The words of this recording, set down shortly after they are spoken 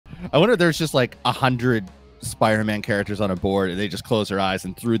I wonder if there's just like 100 Spider-Man characters on a board and they just close their eyes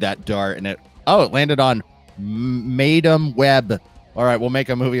and threw that dart and it landed on Madam Web. All right, we'll make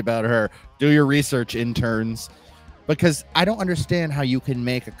a movie about her. Do your research, interns. Because I don't understand how you can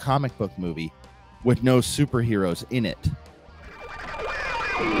make a comic book movie with no superheroes in it.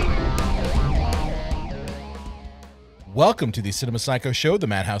 Welcome to the Cinema Psycho Show, the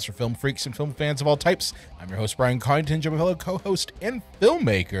madhouse for film freaks and film fans of all types. I'm your host, Brian Coddington, my fellow co-host and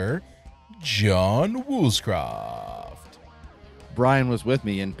filmmaker, John Woolscroft. Brian was with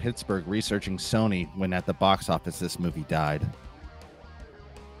me in Pittsburgh researching Sony when at the box office this movie died.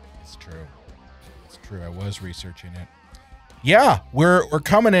 It's true. It's true. I was researching it. Yeah, we're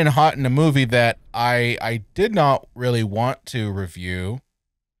coming in hot in a movie that I did not really want to review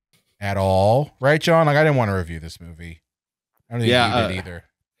at all. Right, John? Like, I didn't want to review this movie. I don't think you did either.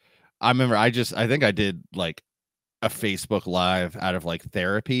 I remember I think I did like a Facebook Live out of like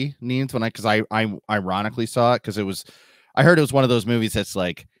therapy needs because I ironically saw it because I heard it was one of those movies that's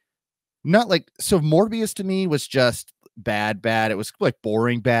like not like, so Morbius to me was just bad. It was like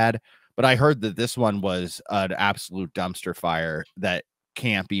boring bad, but I heard that this one was an absolute dumpster fire that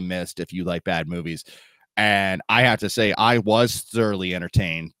can't be missed if you like bad movies. And I have to say I was thoroughly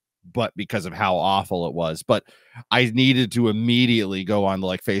entertained, but because of how awful it was. But I needed to immediately go on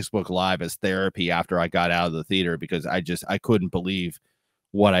like Facebook Live as therapy after I got out of the theater because I couldn't believe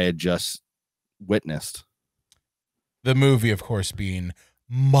what I had just witnessed. The movie, of course, being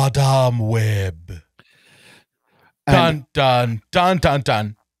Madame Web. Dun, dun, dun, dun,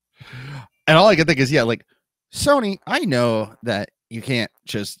 dun. And all I can think is, yeah, like, Sony, I know that you can't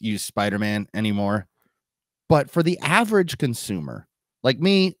just use Spider-Man anymore, but for the average consumer, like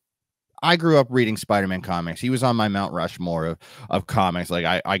me, I grew up reading Spider-Man comics. He was on my Mount Rushmore of comics.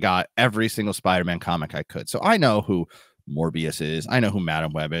 Like, I got every single Spider-Man comic I could. So I know who Morbius is. I know who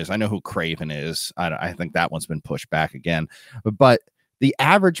Madam Web is. I know who Craven is. I think that one's been pushed back again. But the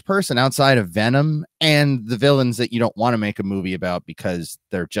average person outside of Venom and the villains that you don't want to make a movie about because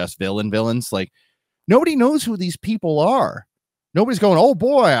they're just villains, like, nobody knows who these people are. Nobody's going, oh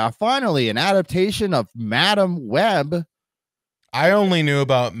boy, finally an adaptation of Madam Web. I only knew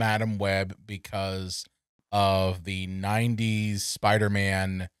about Madam Web because of the 90s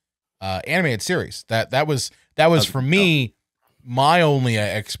Spider-Man animated series. That was for me my only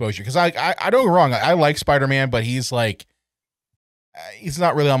exposure, because I don't get wrong, I like Spider-Man, but he's like he's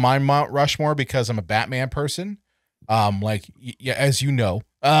not really on my Mount Rushmore because I'm a Batman person. Yeah, as you know,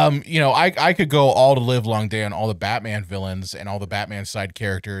 I could go all the live long day on all the Batman villains and all the Batman side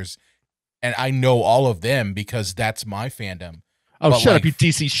characters, and I know all of them because that's my fandom. Oh, but shut up, you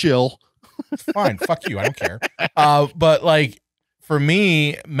DC shill. Fine, fuck you, I don't care. But like, for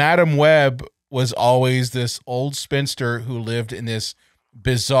me, Madam Web was always this old spinster who lived in this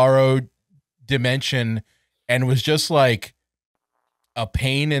bizarro dimension and was just like a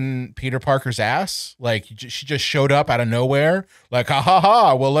pain in Peter Parker's ass. Like, she just showed up out of nowhere, like, ha ha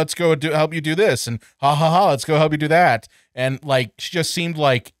ha, well, let's go help you do this, and ha ha ha, let's go help you do that. And like, she just seemed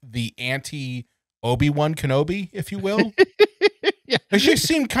like the anti Obi-Wan Kenobi, if you will. Yeah. She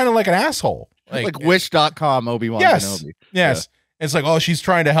seemed kind of like an asshole. Like Wish.com Obi-Wan Kenobi. Yes. Yeah. It's like, oh, she's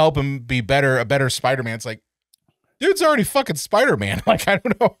trying to help him be a better Spider-Man. It's like, dude's already fucking Spider-Man. Like, I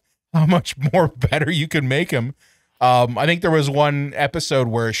don't know how much more better you can make him. I think there was one episode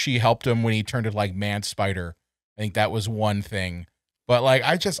where she helped him when he turned to like Man Spider. I think that was one thing. But like,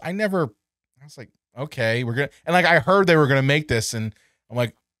 I was like, okay, we're gonna, and like, I heard they were gonna make this, and I'm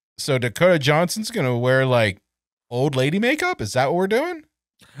like, so Dakota Johnson's gonna wear like old lady makeup? Is that what we're doing?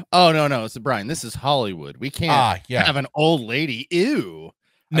 Oh, no. So, Brian, this is Hollywood. We can't have an old lady. Ew.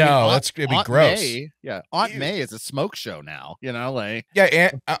 It'd be Aunt gross. May, Aunt May is a smoke show now, like.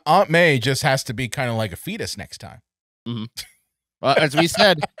 Yeah, Aunt May just has to be kind of like a fetus next time. Mm-hmm. Well, as we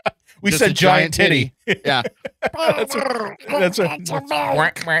said, we said giant titty. Yeah. That's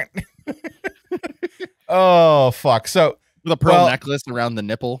oh, fuck. So with a pearl necklace around the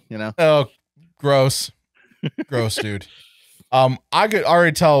nipple, Oh, gross. Gross, dude. I could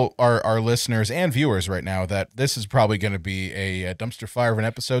already tell our listeners and viewers right now that this is probably going to be a dumpster fire of an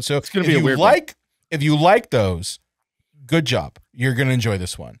episode. So it's going to be a weird if you like those, good job. You're going to enjoy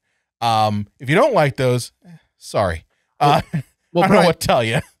this one. If you don't like those, sorry. I don't know what to tell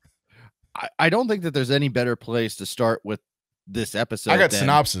you. I don't think that there's any better place to start with this episode. I got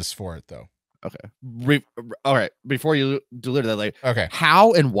synopsis for it though. Okay. All right. Before you deliver that later. Okay.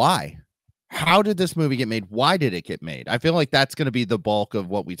 How and why? How did this movie get made? Why did it get made? I feel like that's going to be the bulk of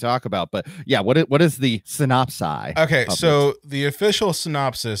what we talk about. But yeah, what is the synopsis? Okay, so the official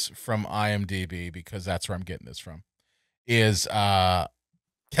synopsis from IMDb, because that's where I'm getting this from, is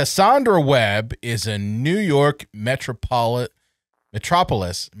Cassandra Webb is a New York metropolis.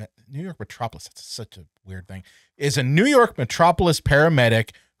 New York metropolis. That's such a weird thing. Is a New York metropolis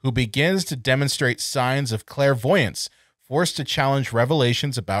paramedic who begins to demonstrate signs of clairvoyance. Forced to challenge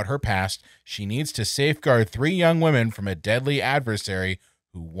revelations about her past, she needs to safeguard 3 young women from a deadly adversary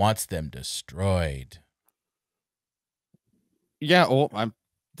who wants them destroyed. Yeah, well, I'm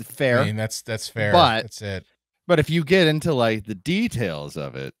fair. I mean, that's fair. But that's it. But if you get into like the details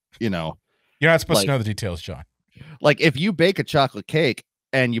of it, you know, you're not supposed to know the details, John. Like if you bake a chocolate cake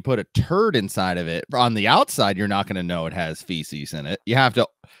and you put a turd inside of it, on the outside, you're not going to know it has feces in it. You have to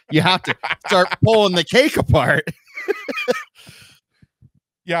start pulling the cake apart.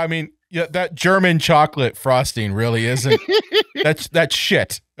 Yeah, I mean, yeah, that German chocolate frosting really isn't. that's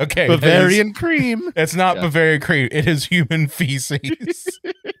shit. Okay, Bavarian cream. It's not Bavarian cream. It is human feces.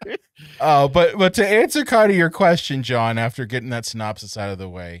 But to answer kind of your question, John, after getting that synopsis out of the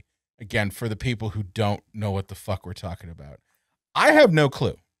way, again, for the people who don't know what the fuck we're talking about, I have no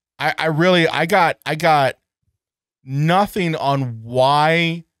clue. I got nothing on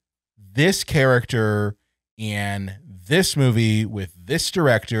why this character in this movie with this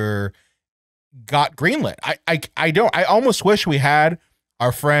director got greenlit. I almost wish we had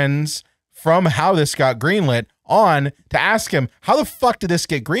our friends from How This Got Greenlit on to ask him, how the fuck did this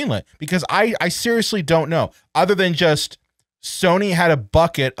get greenlit? Because I seriously don't know, other than just Sony had a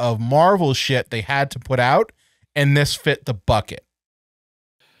bucket of Marvel shit they had to put out, and this fit the bucket.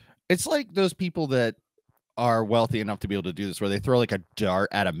 It's like those people that are wealthy enough to be able to do this, where they throw like a dart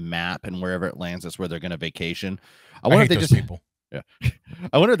at a map and wherever it lands, that's where they're going to vacation. I wonder if they just people. Yeah.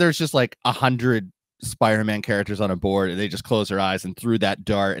 I wonder if there's just like 100 Spider-Man characters on a board and they just close their eyes and threw that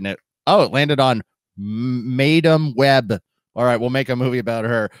dart and it landed on Madam Webb. All right, we'll make a movie about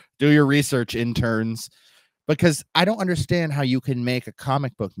her. Do your research, interns. Because I don't understand how you can make a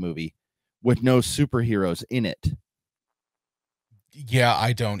comic book movie with no superheroes in it. Yeah,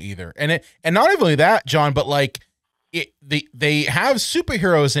 I don't either. And not only that, John, but like they have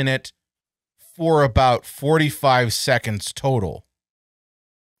superheroes in it for about 45 seconds total.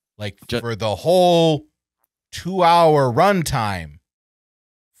 Like for the whole 2-hour runtime.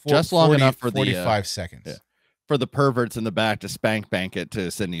 Just long enough for 45 seconds. Yeah. For the perverts in the back to spank bank it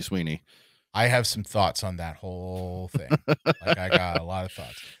to Sydney Sweeney. I have some thoughts on that whole thing. Like I got a lot of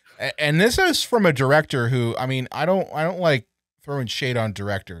thoughts. And this is from a director who, I mean, I don't like throwing shade on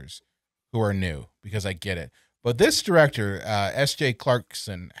directors who are new because I get it. But this director, S.J.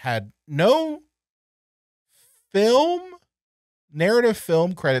 Clarkson, had no narrative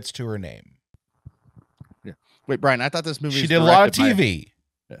film credits to her name. Yeah. Wait, Brian, I thought this movie she did a lot of TV.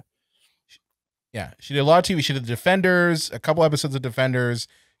 Yeah, she did a lot of TV. She did The Defenders, a couple episodes of Defenders.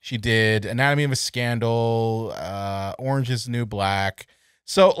 She did Anatomy of a Scandal, Orange is the New Black.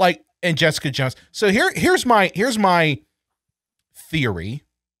 So like, and Jessica Jones. So here's my theory,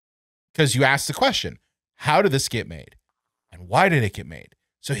 because you asked the question, how did this get made? And why did it get made?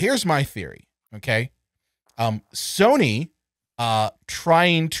 So here's my theory, okay? Sony,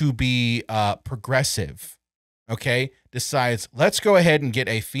 trying to be progressive, okay, decides, let's go ahead and get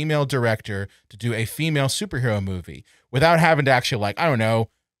a female director to do a female superhero movie without having to actually, like, I don't know,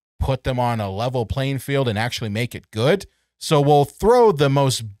 put them on a level playing field and actually make it good. So we'll throw the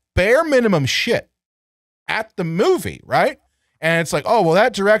most bare minimum shit at the movie, right? And it's like, oh, well,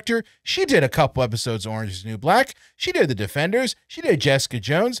 that director, she did a couple episodes of Orange is the New Black. She did The Defenders. She did Jessica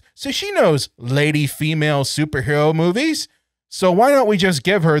Jones. So she knows lady female superhero movies. So why don't we just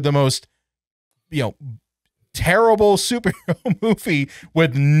give her the most, terrible superhero movie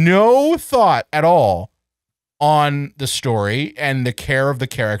with no thought at all on the story and the care of the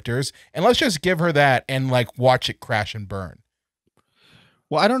characters, and let's just give her that and like watch it crash and burn.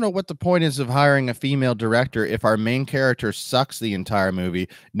 Well, I don't know what the point is of hiring a female director if our main character sucks the entire movie.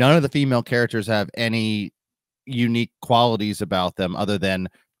 None of the female characters have any unique qualities about them other than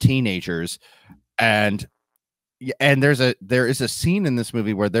teenagers. And there is a scene in this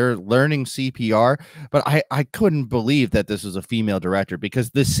movie where they're learning CPR, but I couldn't believe that this was a female director because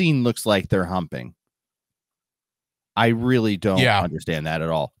the scene looks like they're humping. I really don't understand that at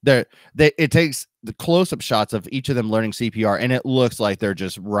all. It takes the close-up shots of each of them learning CPR, and it looks like they're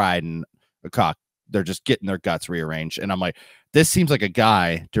just riding a cock. They're just getting their guts rearranged. And I'm like, this seems like a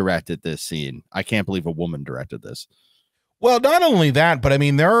guy directed this scene. I can't believe a woman directed this. Well, not only that, but I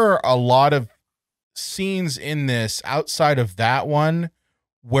mean, there are a lot of scenes in this outside of that one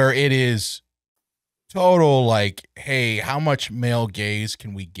where it is total like, hey, how much male gaze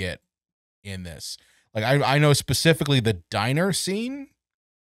can we get in this? Like I know specifically the diner scene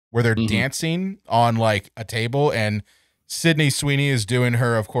where they're dancing on like a table, and Sydney Sweeney is doing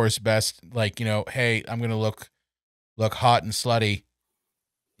her, of course, best. Like, hey, I'm gonna look hot and slutty,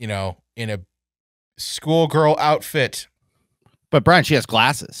 in a schoolgirl outfit. But Brian, she has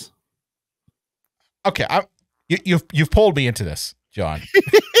glasses. Okay, you've pulled me into this, John.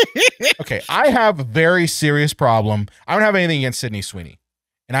 Okay, I have a very serious problem. I don't have anything against Sydney Sweeney,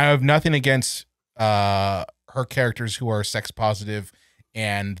 and I have nothing against her characters who are sex positive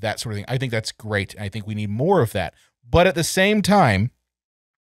and that sort of thing. I think that's great. I think we need more of that. But at the same time,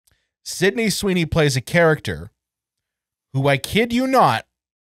 Sydney Sweeney plays a character who, I kid you not,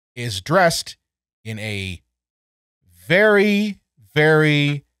 is dressed in a very,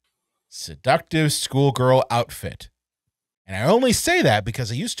 very seductive schoolgirl outfit. And I only say that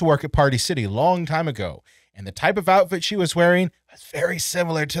because I used to work at Party City a long time ago, and the type of outfit she was wearing was very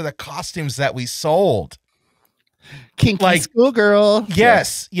similar to the costumes that we sold. Kinky like, schoolgirl.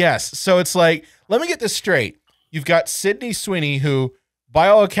 Yes. So it's like, let me get this straight. You've got Sydney Sweeney, who, by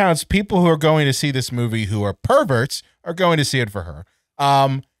all accounts, people who are going to see this movie who are perverts are going to see it for her.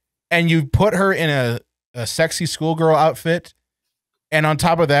 And you put her in a sexy schoolgirl outfit. And on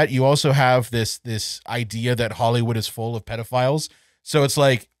top of that, you also have this idea that Hollywood is full of pedophiles. So it's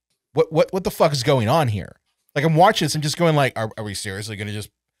like, what the fuck is going on here? Like, I'm watching this and just going like, are we seriously going to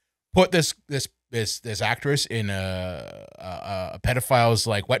just put this actress in a pedophile's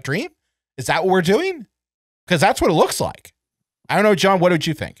like wet dream? Is that what we're doing? Because that's what it looks like. I don't know, John. What did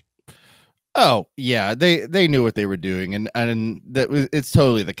you think? Oh yeah, they knew what they were doing, and it's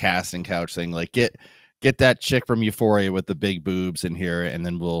totally the casting couch thing. Like get that chick from Euphoria with the big boobs in here, and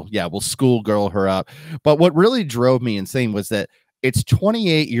then we'll schoolgirl her up. But what really drove me insane was that it's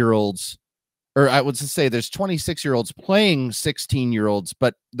 28-year-olds, or I would say there's 26-year-olds playing 16-year-olds,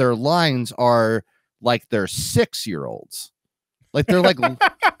 but their lines are like they're 6-year-olds. Like they're like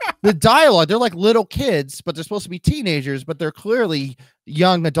the dialogue, they're like little kids, but they're supposed to be teenagers, but they're clearly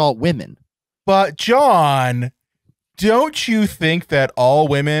young adult women. But John, don't you think that all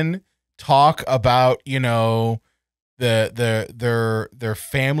women talk about, their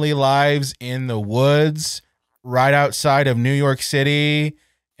family lives in the woods right outside of New York City,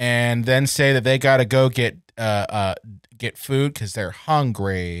 and then say that they got to go get food because they're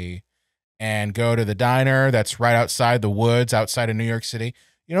hungry, and go to the diner that's right outside the woods outside of New York City?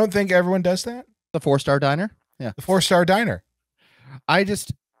 You don't think everyone does that? The 4-star diner? Yeah. The 4-star diner.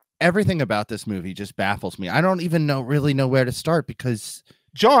 Everything about this movie just baffles me. I don't even really know where to start because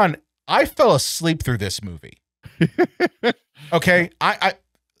John, I fell asleep through this movie. Okay.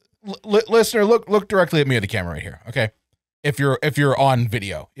 Listener, look directly at me at the camera right here. Okay. If you're on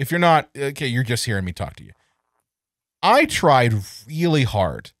video, if you're not, okay, you're just hearing me talk to you. I tried really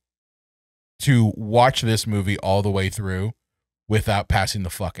hard to watch this movie all the way through without passing the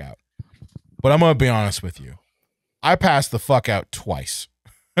fuck out. But I'm going to be honest with you. I passed the fuck out twice.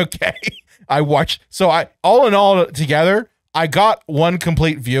 Okay. All in all together, I got one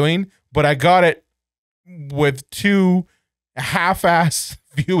complete viewing, but I got it with 2 half-ass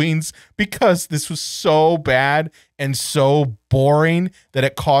viewings because this was so bad and so boring that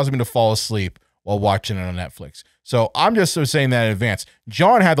it caused me to fall asleep while watching it on Netflix. So I'm just saying that in advance.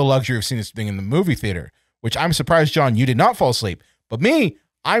 John had the luxury of seeing this thing in the movie theater, which I'm surprised, John, you did not fall asleep. But me,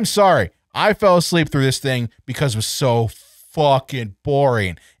 I'm sorry. I fell asleep through this thing because it was so fucking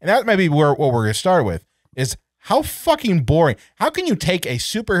boring. And that may be what we're going to start with, is how fucking boring. How can you take a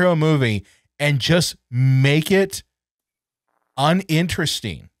superhero movie and just make it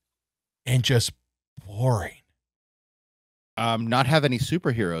uninteresting and just boring? Not have any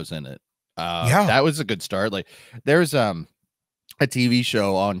superheroes in it. Yeah, that was a good start. Like there's a TV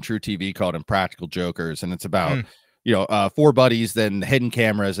show on True TV called Impractical Jokers, and it's about 4 buddies, then hidden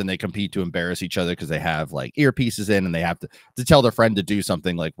cameras, and they compete to embarrass each other because they have like earpieces in, and they have to tell their friend to do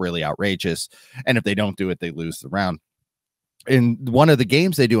something like really outrageous, and if they don't do it, they lose the round. And one of the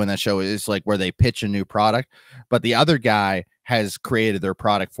games they do in that show is like where they pitch a new product, but the other guy has created their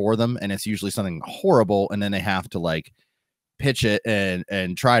product for them, and it's usually something horrible, and then they have to like pitch it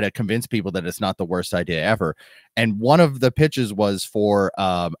and try to convince people that it's not the worst idea ever. And one of the pitches was for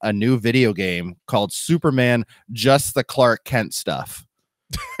a new video game called Superman Just the Clark Kent Stuff.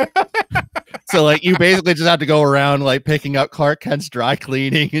 So like you basically just have to go around like picking up Clark Kent's dry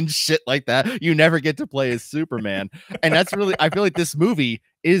cleaning and shit like that. You never get to play as Superman. And that's really, I feel like this movie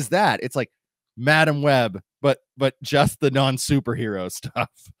is that. It's like Madam Web, but just the non-superhero stuff.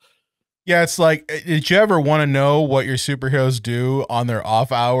 Yeah, it's like, did you ever want to know what your superheroes do on their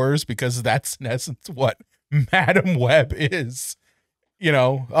off hours? Because that's in essence what Madam Web is.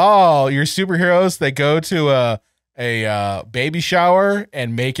 Your superheroes, they go to a baby shower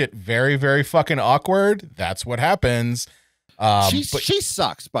and make it very, very fucking awkward. That's what happens. She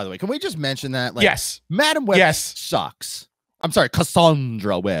sucks, by the way. Can we just mention that? Like, yes, Madam Web sucks. I'm sorry,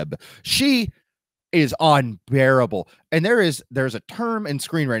 Cassandra Webb. She is unbearable. And there's a term in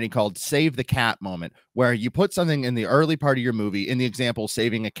screenwriting called save the cat moment, where you put something in the early part of your movie, in the example,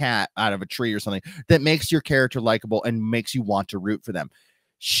 saving a cat out of a tree or something, that makes your character likable and makes you want to root for them.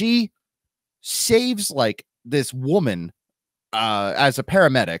 She saves like this woman as a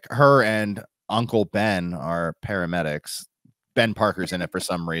paramedic. Her and Uncle Ben are paramedics. Ben Parker's in it for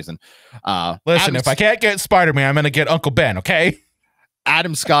some reason. Listen, if I can't get Spider-Man, I'm going to get Uncle Ben, okay?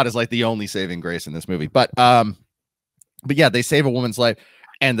 Adam Scott is like the only saving grace in this movie. But yeah, they save a woman's life,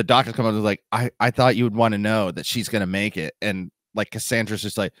 and the doctor comes up and is like, I thought you would want to know that she's going to make it. And like Cassandra's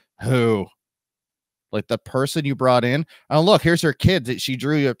just like, who? Like the person you brought in? Oh, look, here's her kid. She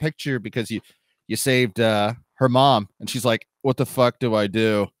drew you a picture because you saved her mom. And she's like, what the fuck do I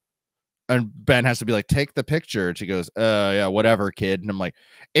do? And Ben has to be like, take the picture. And she goes, yeah, whatever, kid. And I'm like,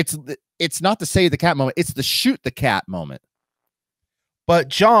 it's not the save the cat moment. It's the shoot the cat moment. But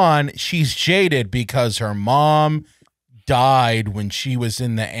John, she's jaded because her mom died when she was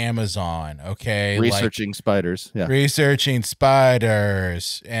in the Amazon. Okay. Researching spiders. Yeah. Researching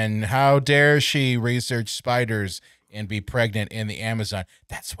spiders. And how dare she research spiders and be pregnant in the Amazon?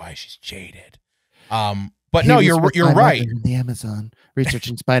 That's why she's jaded. But no, you're right. In the Amazon,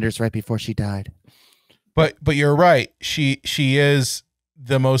 researching spiders right before she died. But you're right. She is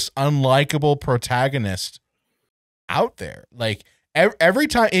the most unlikable protagonist out there. Like every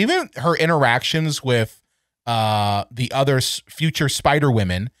time, even her interactions with the other future Spider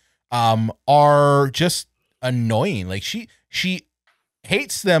Women are just annoying. Like she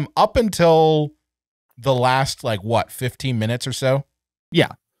hates them up until the last 15 minutes or so. Yeah.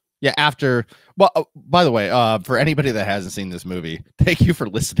 Yeah, after, well, by the way, for anybody that hasn't seen this movie, thank you for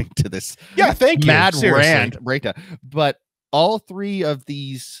listening to this. Yeah, thank you. Mad rant breakdown. But all three of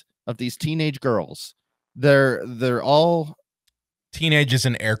these teenage girls, they're all teenagers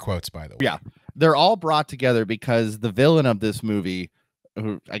in air quotes, by the way. Yeah, they're all brought together because the villain of this movie,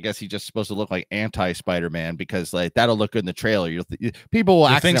 who I guess he's just supposed to look like anti-Spider-Man, because like that'll look good in the trailer. People will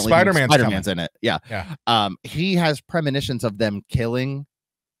accidentally think Spider-Man's in it. Yeah. He has premonitions of them killing.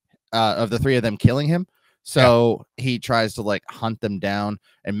 Of the three of them killing him. So he tries to like hunt them down,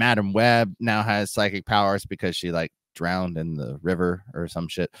 and Madam Web now has psychic powers because she like drowned in the river or some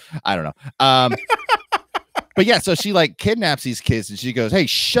shit. I don't know. But yeah, so she like kidnaps these kids, and she goes, hey,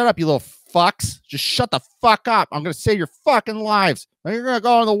 shut up, you little fucks. Just shut the fuck up. I'm going to save your fucking lives. And you're going to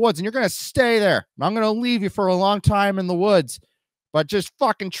go in the woods and you're going to stay there. And I'm going to leave you for a long time in the woods, but just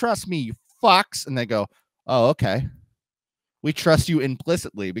fucking trust me, you fucks. And they go, oh, okay. We trust you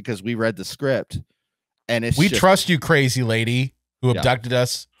implicitly because we read the script, and we trust you, crazy lady who abducted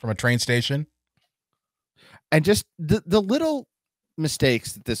us from a train station. And just the little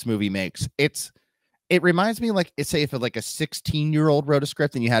mistakes that this movie makes. It reminds me, like, say if like a 16-year-old wrote a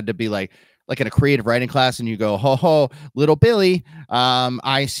script and you had to be like in a creative writing class, and you go, ho, little Billy,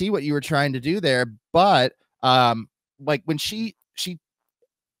 I see what you were trying to do there, but like when she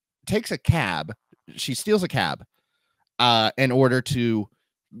takes a cab, she steals a cab. In order to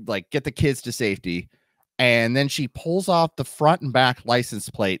like get the kids to safety, and then she pulls off the front and back license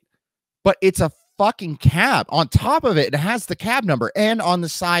plate, but it's a fucking cab. On top of it, it has the cab number and on the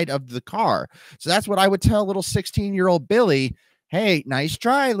side of the car. So that's what I would tell little 16-year-old Billy. Hey, nice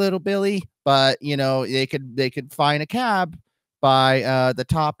try, little Billy, but you know they could find a cab by the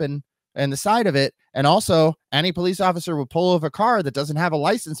top and the side of it, and also any police officer would pull over a car that doesn't have a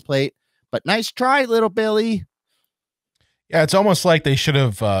license plate. But nice try, little Billy. Yeah, it's almost like they should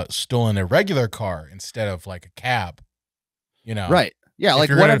have stolen a regular car instead of like a cab. You know, right? Yeah, like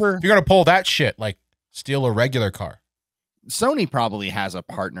if you're gonna pull that shit, like steal a regular car. Sony probably has a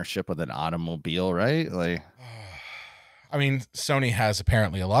partnership with an automobile, right? Like, I mean, Sony has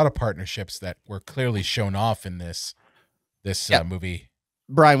apparently a lot of partnerships that were clearly shown off in this movie.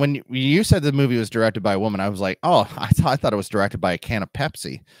 Brian, when you said the movie was directed by a woman, I was like, oh, I thought it was directed by a can of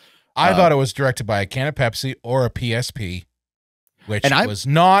Pepsi. I thought it was directed by a can of Pepsi or a PSP. Which was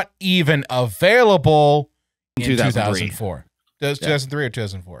not even available in 2004. 2003 or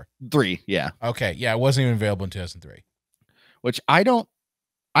 2004? 3, yeah. Okay, yeah, it wasn't even available in 2003. Which I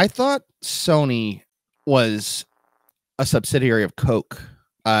thought Sony was a subsidiary of Coke,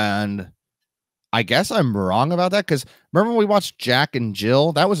 and I guess I'm wrong about that, because remember when we watched Jack and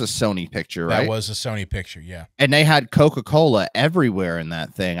Jill? That was a Sony picture, right? That was a Sony picture, yeah. And they had Coca-Cola everywhere in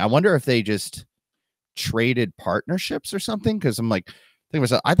that thing. I wonder if they just traded partnerships or something, because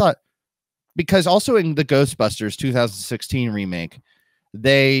I thought, because also in the Ghostbusters 2016 remake,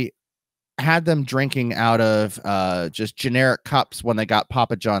 they had them drinking out of just generic cups when they got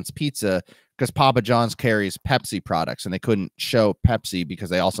Papa John's pizza, because Papa John's carries Pepsi products and they couldn't show Pepsi because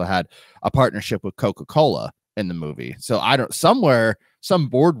they also had a partnership with Coca-Cola in the movie. So I don't, somewhere, some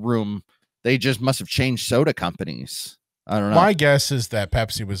boardroom, they just must have changed soda companies. I don't know. My guess is that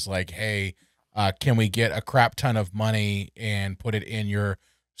Pepsi was like, hey, can we get a crap ton of money and put it in your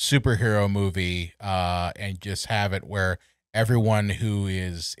superhero movie and just have it where everyone who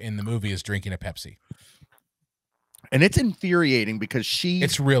is in the movie is drinking a Pepsi. And it's infuriating because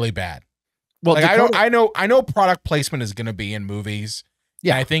it's really bad. Well, like, I know product placement is going to be in movies.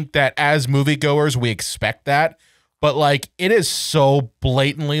 Yeah. I think that as moviegoers, we expect that, but like, it is so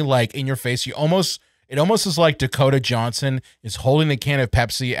blatantly like in your face. It almost is like Dakota Johnson is holding the can of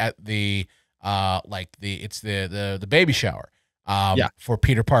Pepsi at the, the baby shower, for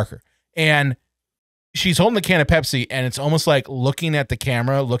Peter Parker. And she's holding the can of Pepsi, and it's almost like looking at the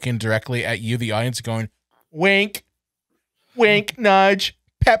camera, looking directly at you, the audience, going, wink, wink, nudge,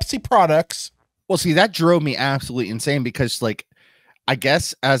 Pepsi products. Well, see, that drove me absolutely insane because, like, I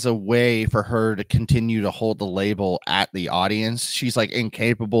guess as a way for her to continue to hold the label at the audience, she's like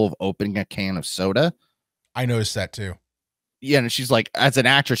incapable of opening a can of soda. I noticed that too. Yeah, and she's like, as an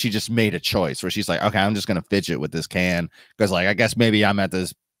actress, she just made a choice where she's like, okay, I'm just gonna fidget with this can because, like, I guess maybe I'm at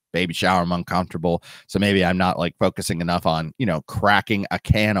this baby shower, I'm uncomfortable, so maybe I'm not like focusing enough on, you know, cracking a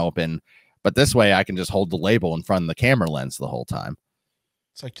can open, but this way I can just hold the label in front of the camera lens the whole time.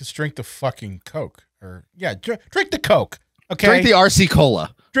 It's like, just drink the fucking Coke, or drink the Coke. Okay, drink the RC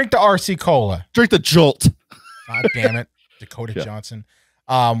Cola. Drink the RC Cola. Drink the Jolt. God damn it, Dakota Johnson.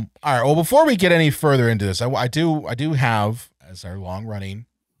 All right. Well, before we get any further into this, I do have, as our long running,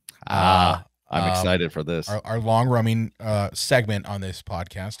 I'm excited for this. Our long running segment on this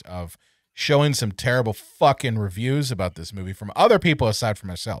podcast of showing some terrible fucking reviews about this movie from other people aside from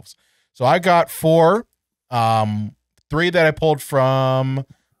ourselves. So I got 4, 3 that I pulled from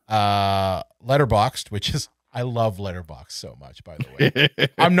Letterboxd, which is, I love Letterboxd so much, by the way.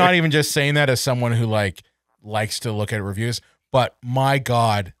 I'm not even just saying that as someone who likes to look at reviews, but my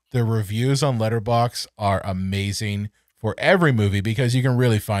God, the reviews on Letterboxd are amazing for every movie because you can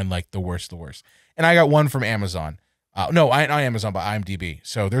really find like the worst. And I got one from Amazon. Not Amazon, but IMDb.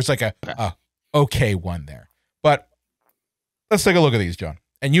 So there's like a okay one there. But let's take a look at these, John.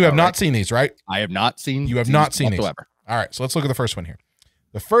 And you have not seen these, right? I have not seen. You have not seen whatsoever. These. All right, so let's look at the first one here.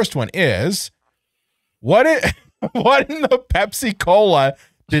 The first one is, what in the Pepsi Cola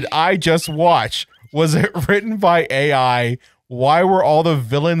did I just watch? Was it written by AI? Why were all the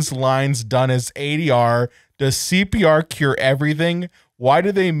villains' lines done as ADR? Does CPR cure everything? Why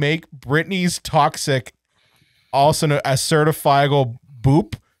do they make Britney's toxic, also a certifiable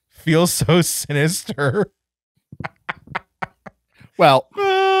boop, feel so sinister? Well,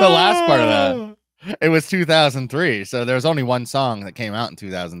 the last part of that, it was 2003, so there was only one song that came out in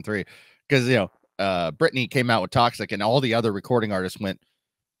 2003 because, you know, Britney came out with Toxic, and all the other recording artists went,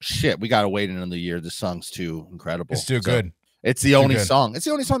 shit, we gotta wait another year. This song's too incredible. It's too good. It's the only song. It's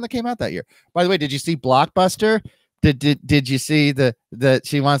the only song that came out that year. By the way, did you see Blockbuster? Did you see the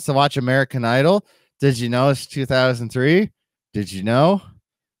She Wants to Watch American Idol? Did you know it's 2003? Did you know?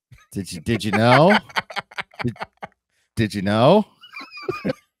 Did you know? Did you know?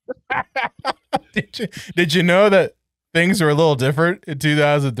 Did you know that things were a little different in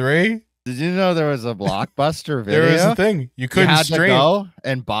 2003? Did you know there was a Blockbuster video? There was a thing. You couldn't stream. To go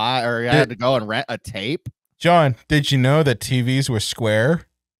and buy, or you had to go and rent a tape. John, did you know that TVs were square?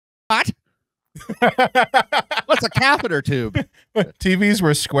 What? What's a catheter tube? TVs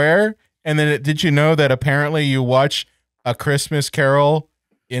were square. And then did you know that apparently you watch A Christmas Carol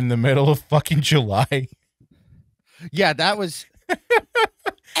in the middle of fucking July? Yeah, that was...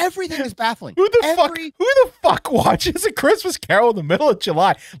 Everything is baffling. Who the fuck watches A Christmas Carol in the middle of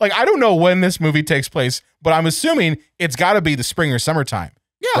July? Like, I don't know when this movie takes place, but I'm assuming it's got to be the spring or summertime.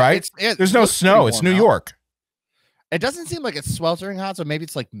 Yeah, right? There's no snow. It's New York. It doesn't seem like it's sweltering hot, so maybe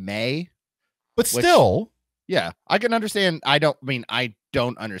it's like May. But still, yeah, I can understand. I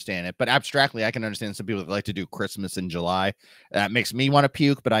don't understand it, but abstractly, I can understand some people that like to do Christmas in July. That makes me want to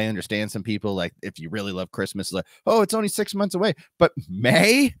puke, but I understand some people, like, if you really love Christmas, like, oh, it's only 6 months away. But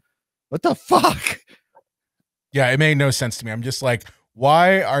May? What the fuck? Yeah, it made no sense to me. I'm just like,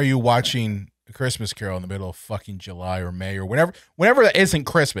 why are you watching A Christmas Carol in the middle of fucking July or May or whenever that isn't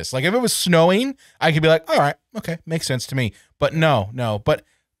Christmas? Like, if it was snowing, I could be like, all right, okay, makes sense to me. But no. But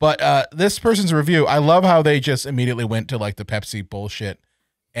this person's review, I love how they just immediately went to like the Pepsi bullshit.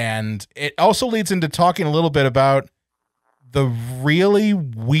 And it also leads into talking a little bit about the really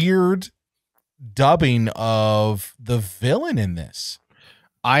weird dubbing of the villain in this.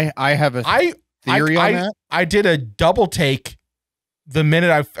 I have a theory on that. I did a double take the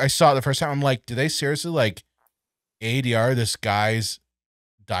minute I saw it the first time. I'm like, do they seriously like ADR this guy's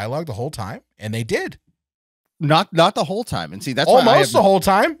dialogue the whole time? And they did. Not the whole time. And see, that's almost the whole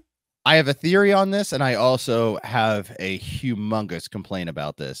time. I have a theory on this, and I also have a humongous complaint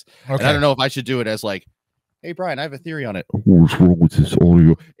about this. Okay. And I don't know if I should do it as like, hey, Brian, I have a theory on it. What's wrong with this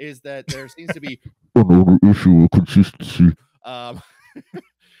audio? Is that there seems to be another issue of consistency.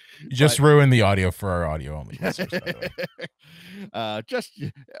 You just ruined the audio for our audio only listeners, by the way. Just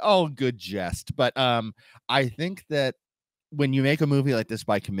good jest. But I think that when you make a movie like this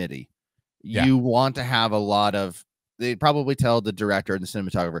by committee, you want to have a lot of, they probably tell the director and the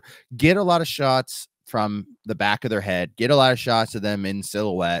cinematographer, get a lot of shots from the back of their head, get a lot of shots of them in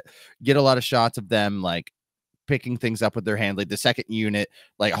silhouette, get a lot of shots of them like picking things up with their hand, like the second unit,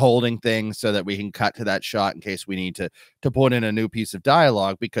 like holding things so that we can cut to that shot in case we need to put in a new piece of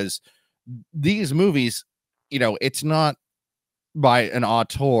dialogue. Because these movies, you know, it's not by an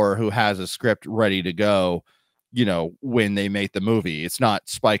auteur who has a script ready to go, you know, when they make the movie. It's not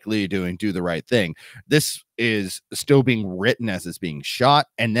Spike Lee doing Do the Right Thing. This is still being written as it's being shot,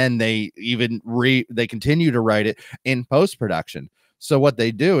 and then they even they continue to write it in post-production. So what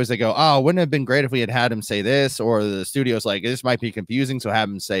they do is they go, oh, wouldn't it have been great if we had him say this, or the studio's like, this might be confusing, so have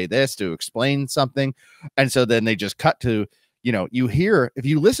him say this to explain something. And so then they just cut to, you know, you hear, if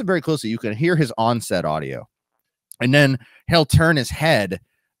you listen very closely, you can hear his onset audio, and then he'll turn his head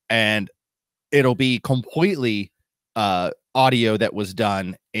and it'll be completely audio that was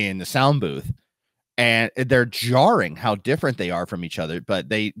done in the sound booth, and they're jarring how different they are from each other. But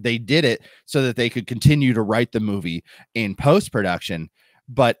they did it so that they could continue to write the movie in post-production.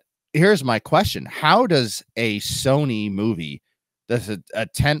 But here's my question. How does a Sony movie, that's a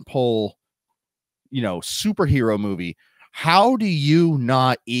tentpole, you know, superhero movie, how do you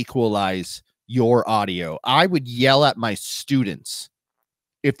not equalize your audio? I would yell at my students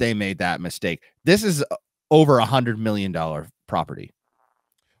if they made that mistake. This is over $100 million property.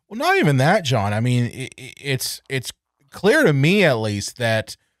 Well, not even that, John. I mean, it's clear to me, at least,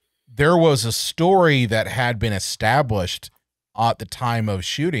 that there was a story that had been established at the time of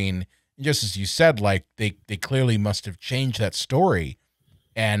shooting. Just as you said, like they clearly must have changed that story.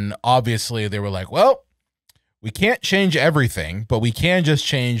 And obviously they were like, well, we can't change everything, but we can just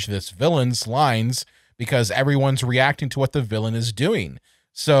change this villain's lines because everyone's reacting to what the villain is doing.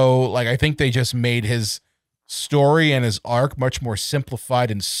 So, like, I think they just made his story and his arc much more simplified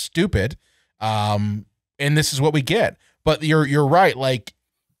and stupid. And this is what we get. But you're right. Like,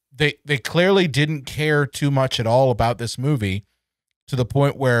 they clearly didn't care too much at all about this movie, to the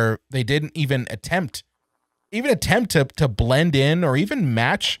point where they didn't even attempt to blend in or even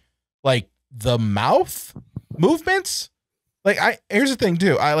match, like, the mouth movements. Like, here's the thing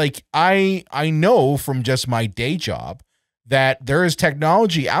too. I know from just my day job that there is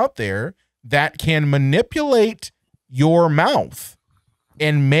technology out there that can manipulate your mouth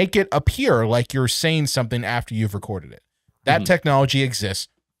and make it appear like you're saying something after you've recorded it. That technology exists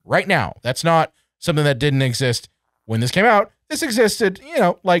right now. That's not something that didn't exist when this came out. This existed, you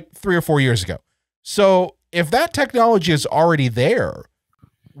know, like 3 or 4 years ago. So if that technology is already there,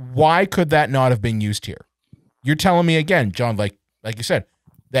 why could that not have been used here? You're telling me again, John, like you said,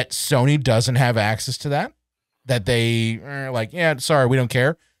 that Sony doesn't have access to that? That they are like, yeah, sorry, we don't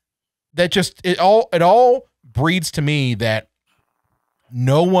care. That just, it all breeds to me that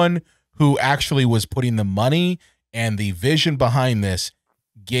no one who actually was putting the money and the vision behind this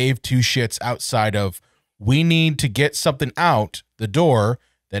gave two shits outside of, we need to get something out the door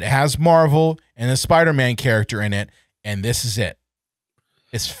that has Marvel and a Spider-Man character in it, and this is it.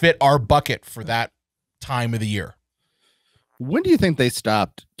 It's fit our bucket for that time of the year. When do you think they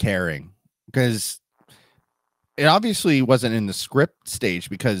stopped caring? Because it obviously wasn't in the script stage,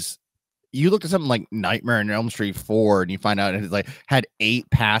 because you look at something like Nightmare on Elm Street 4 and you find out it like had 8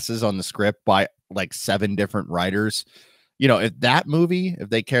 passes on the script by like 7 different writers. You know, if that movie, if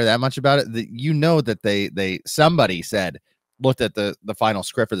they care that much about it, you know that somebody said, looked at the final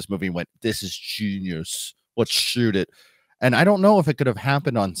script for this movie and went, this is genius, let's shoot it. And I don't know if it could have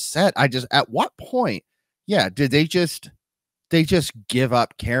happened on set. At what point, did they just give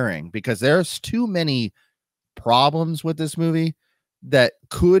up caring? Because there's too many problems with this movie that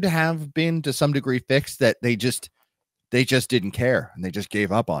could have been to some degree fixed, that they just didn't care and they just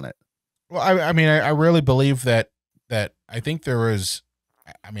gave up on it. Well, I mean, I really believe that I think there was,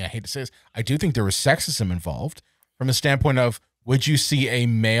 I mean, I hate to say this, I do think there was sexism involved from the standpoint of, would you see a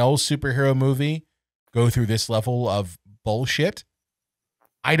male superhero movie go through this level of bullshit?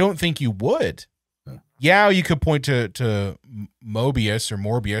 I don't think you would. Yeah, you could point to Mobius or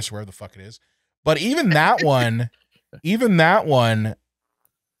Morbius, wherever the fuck it is. But even that one,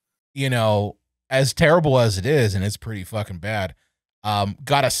 you know, as terrible as it is, and it's pretty fucking bad,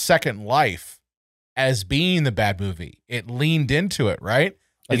 got a second life as being the bad movie. It leaned into it, right?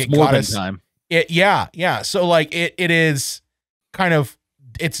 Like It's more than time. Yeah. So like it is kind of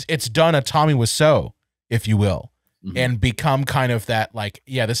it's done a Tommy Wiseau, if you will, and become kind of that like,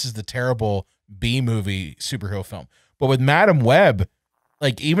 yeah, this is the terrible B movie superhero film. But with Madam Web,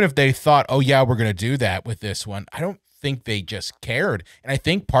 like even if they thought, oh yeah, we're gonna do that with this one, I don't think they just cared. And I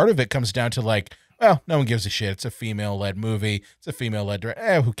think part of it comes down to like, well, no one gives a shit. It's a female-led movie. It's a female-led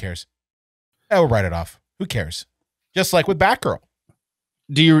director. Who cares? We'll write it off. Who cares? Just like with Batgirl.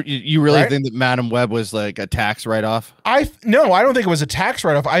 Do you really think that Madam Web was like a tax write-off? No, I don't think it was a tax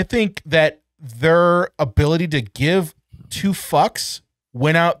write-off. I think that their ability to give two fucks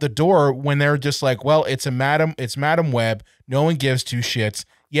went out the door when they're just like, well, it's Madam Web. No one gives two shits.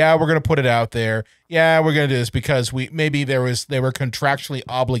 Yeah, we're gonna put it out there. Yeah, we're gonna do this because they were contractually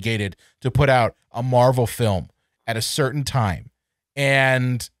obligated to put out a Marvel film at a certain time,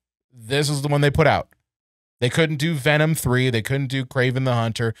 and this is the one they put out. They couldn't do Venom 3. They couldn't do Kraven the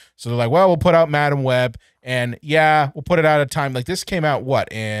Hunter. So they're like, well, we'll put out Madam Web, and yeah, we'll put it out at a time. Like this came out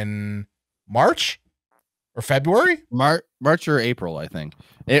what, in March or February? March or April, I think.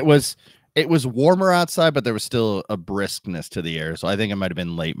 It was warmer outside, but there was still a briskness to the air. So I think it might have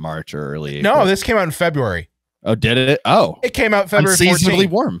been late March or early April. No, this came out in February. Oh, did it? Oh, it came out February 14th. Unseasonably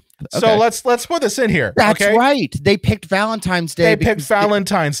warm. Okay. So let's put this in here. That's right. They picked Valentine's Day.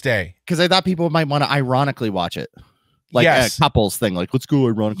 Valentine's Day because I thought people might want to ironically watch it, like a couples thing. Like, let's go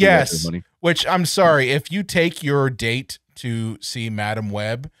ironically watch it, honey. Which I'm sorry, if you take your date to see Madam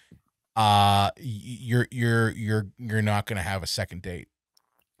Web, you're not gonna have a second date.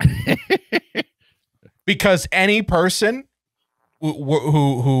 Because any person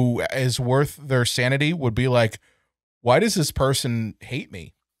who is worth their sanity would be like, why does this person hate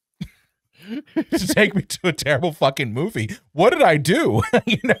me to take me to a terrible fucking movie? What did I do?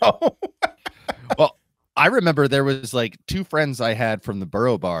 You know? Well, I remember there was like two friends I had from the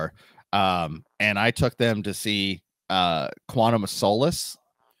Borough Bar, and I took them to see Quantum of Solace,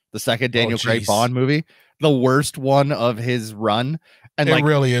 the second Daniel Craig Bond movie, the worst one of his run. And it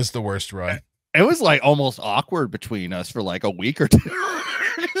really is the worst run. It was like almost awkward between us for like a week or two.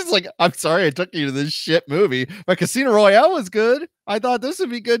 It's like, I'm sorry I took you to this shit movie, but Casino Royale was good. I thought this would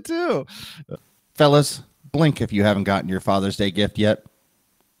be good too. Fellas, blink if you haven't gotten your Father's Day gift yet.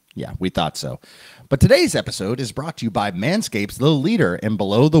 Yeah, we thought so. But today's episode is brought to you by Manscaped's the leader in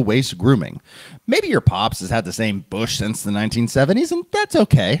below-the-waist grooming. Maybe your pops has had the same bush since the 1970s, and that's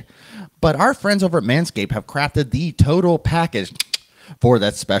okay. But our friends over at Manscaped have crafted the total package for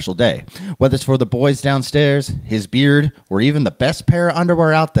that special day. Whether it's for the boys downstairs, his beard, or even the best pair of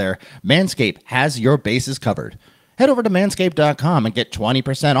underwear out there, Manscaped has your bases covered. Head over to manscaped.com and get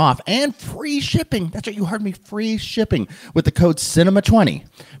 20% off and free shipping. That's right, you heard me, free shipping with the code CINEMA20.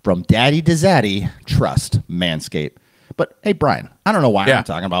 From daddy to zaddy, trust Manscaped. But hey, Brian, I don't know why I'm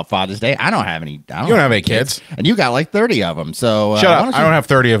talking about Father's Day. I don't have any. You don't have any kids. And you got like 30 of them. So shut up. I don't have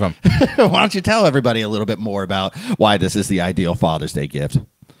 30 of them. Why don't you tell everybody a little bit more about why this is the ideal Father's Day gift?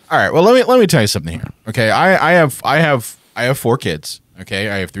 All right. Well, let me tell you something here. Okay. I have 4 kids. Okay.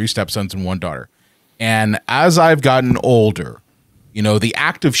 I have 3 stepsons and 1 daughter. And as I've gotten older, you know, the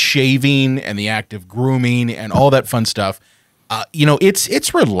act of shaving and the act of grooming and all that fun stuff, you know,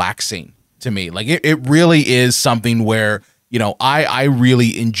 it's relaxing to me. Like it really is something where, you know, I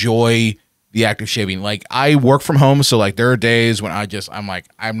really enjoy the act of shaving. Like I work from home. So like there are days when I'm like,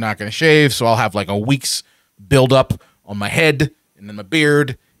 I'm not going to shave. So I'll have like a week's build up on my head and then my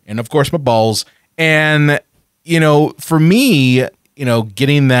beard and of course my balls. And, you know, for me, you know,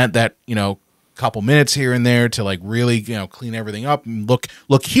 getting that, you know, couple minutes here and there to like really, you know, clean everything up and look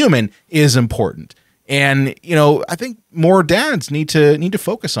human is important. And, you know, I think more dads need to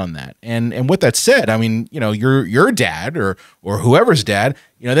focus on that. And with that said, I mean, you know, your dad or whoever's dad,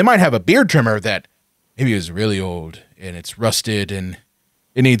 you know, they might have a beard trimmer that maybe is really old and it's rusted and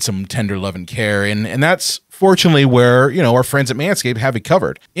it needs some tender love and care. And that's fortunately where, you know, our friends at Manscaped have it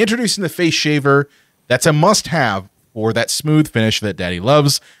covered. Introducing the face shaver that's a must-have for that smooth finish that daddy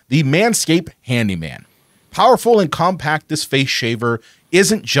loves, the Manscaped Handyman. Powerful and compact, this face shaver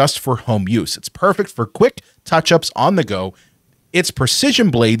isn't just for home use. It's perfect for quick touch-ups on the go. Its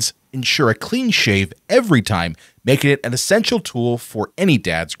precision blades ensure a clean shave every time, making it an essential tool for any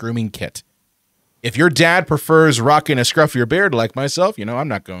dad's grooming kit. If your dad prefers rocking a scruffier beard like myself, you know, I'm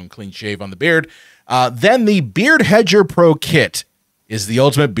not going clean shave on the beard, then the Beard Hedger Pro Kit is the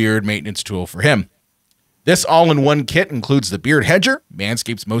ultimate beard maintenance tool for him. This all-in-one kit includes the Beard Hedger,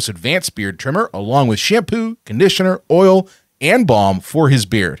 Manscaped's most advanced beard trimmer, along with shampoo, conditioner, oil, and balm for his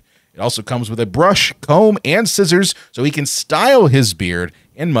beard. It also comes with a brush, comb, and scissors so he can style his beard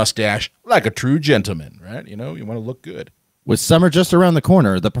and mustache like a true gentleman, right? You know, you want to look good. With summer just around the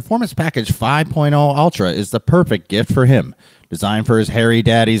corner, the Performance Package 5.0 Ultra is the perfect gift for him. Designed for his hairy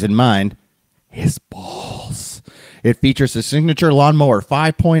daddies in mind, his balls. It features a signature Lawnmower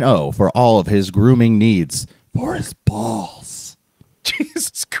 5.0 for all of his grooming needs for his balls.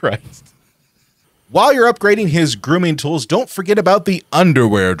 Jesus Christ. While you're upgrading his grooming tools, don't forget about the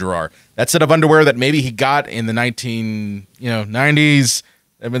underwear drawer. That set of underwear that maybe he got in the 90s.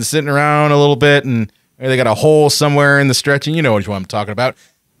 They've been sitting around a little bit, and they got a hole somewhere in the stretching. You know what I'm talking about.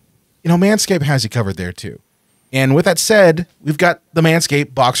 You know, Manscaped has you covered there, too. And with that said, we've got the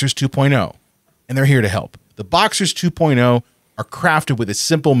Manscaped Boxers 2.0, and they're here to help. The Boxers 2.0 are crafted with a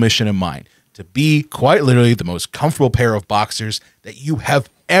simple mission in mind, to be quite literally the most comfortable pair of boxers that you have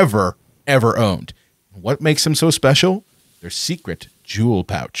ever owned. What makes them so special? Their secret jewel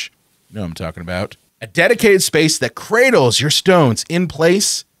pouch. You know what I'm talking about. A dedicated space that cradles your stones in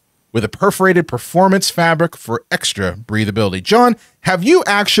place with a perforated performance fabric for extra breathability. John, have you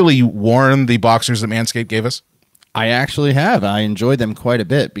actually worn the boxers that Manscaped gave us? I actually have. I enjoyed them quite a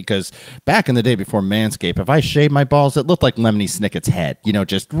bit because back in the day before Manscaped, if I shaved my balls, it looked like Lemony Snicket's head, you know,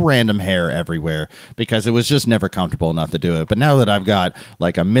 just random hair everywhere because it was just never comfortable enough to do it. But now that I've got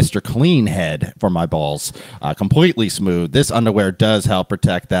like a Mr. Clean head for my balls, completely smooth, this underwear does help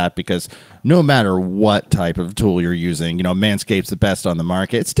protect that because no matter what type of tool you're using, you know, Manscaped's the best on the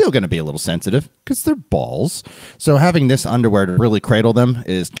market. It's still going to be a little sensitive because they're balls. So having this underwear to really cradle them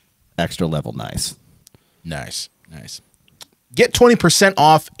is extra level nice. Nice. Get 20%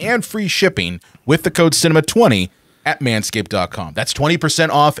 off and free shipping with the code CINEMA20 at manscaped.com. That's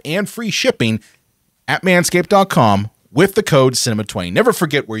 20% off and free shipping at manscaped.com with the code CINEMA20. Never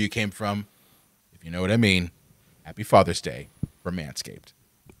forget where you came from, if you know what I mean. Happy Father's Day from Manscaped.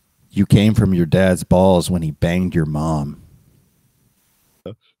 You came from your dad's balls when he banged your mom.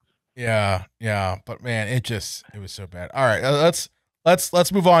 Yeah, but man, it was so bad. All right,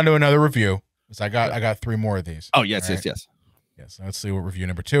 let's move on to another review. I got 3 more of these. Oh, yes. Yes, let's see what review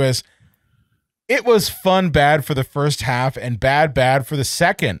number 2 is. It was fun bad for the first half and bad for the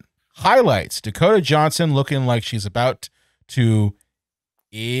second. Highlights: Dakota Johnson looking like she's about to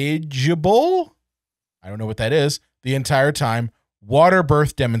Igible. I don't know what that is. The entire time. Water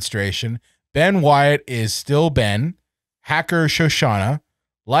birth demonstration. Ben Wyatt is still Ben. Hacker Shoshana.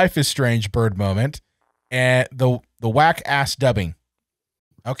 Life is Strange bird moment. And the whack ass dubbing.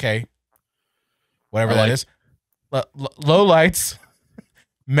 Okay. Whatever that is. Low lights.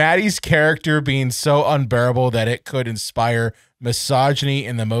 Maddie's character being so unbearable that it could inspire misogyny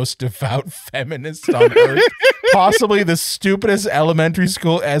in the most devout feminist on earth. Possibly the stupidest elementary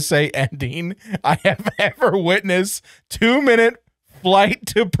school essay ending I have ever witnessed. 2-minute flight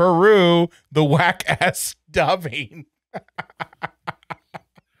to Peru. The whack ass dubbing.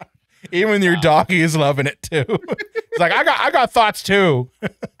 Even your doggy is loving it too. It's like I got thoughts too.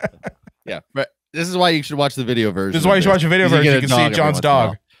 Yeah, but this is why you should watch the video version. This is why you should watch the video version. You can see John's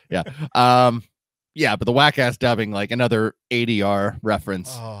dog. Yeah. Yeah, but the whack ass dubbing, like another ADR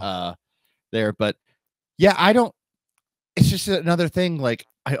reference there. But yeah, it's just another thing. Like,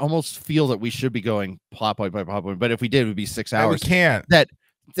 I almost feel that we should be going plot point by plot point, but if we did, it would be 6 hours. We can't.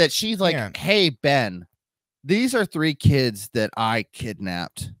 That she's like, hey, Ben, these are 3 kids that I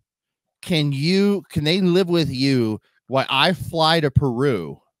kidnapped. Can they live with you while I fly to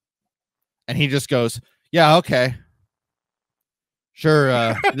Peru? And he just goes, yeah, okay.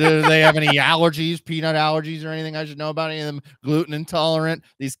 Sure. Do they have any allergies, peanut allergies or anything I should know about? Any of them gluten intolerant?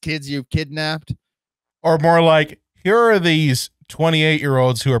 These kids you've kidnapped? Or more like, here are these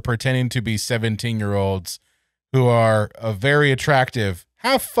 28-year-olds who are pretending to be 17-year-olds who are very attractive.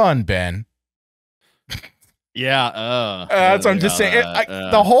 Have fun, Ben. Yeah. That's what I'm just saying.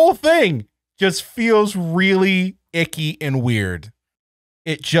 The whole thing just feels really icky and weird.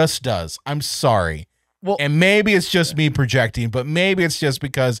 It just does. I'm sorry. Well, and maybe it's just me projecting, but maybe it's just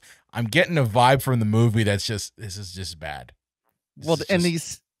because I'm getting a vibe from the movie this is just bad.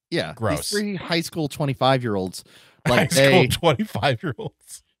 These 3 high school 25-years, like high school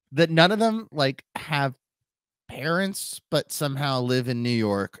 25-years, that none of them like have parents, but somehow live in New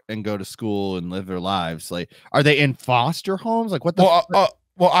York and go to school and live their lives. Like, are they in foster homes? Like, what the?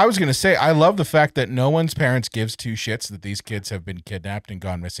 Well, I was going to say, I love the fact that no one's parents gives 2 shits that these kids have been kidnapped and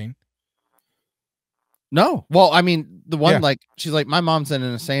gone missing. No. Well, I mean, the one, like, she's like, my mom's in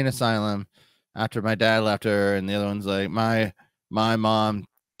an insane asylum after my dad left her. And the other one's like, my mom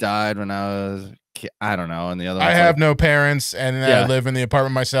died when I was a I don't know. And the other I one's have like, no parents, and I live in the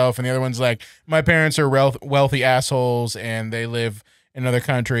apartment myself. And the other one's like, my parents are wealthy assholes, and they live in another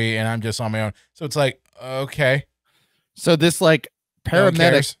country, and I'm just on my own. So it's like, okay. So this like No one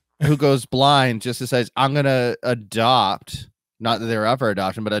paramedic cares. who goes blind just decides I'm gonna adopt, not that they were up for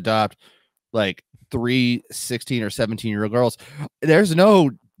adoption, but adopt like 3 16 or 17-year-old girls. There's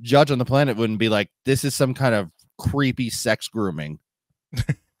no judge on the planet wouldn't be like, this is some kind of creepy sex grooming.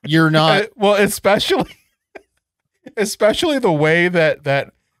 You're not. Well, especially the way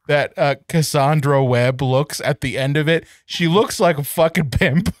that Cassandra Webb looks at the end of it. She looks like a fucking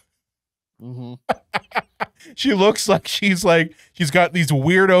pimp. Mm-hmm. She looks like she's got these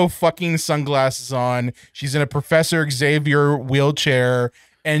weirdo fucking sunglasses on. She's in a Professor Xavier wheelchair,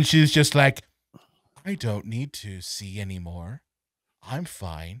 and she's just like, I don't need to see anymore. I'm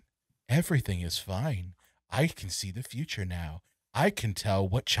fine. Everything is fine. I can see the future now. I can tell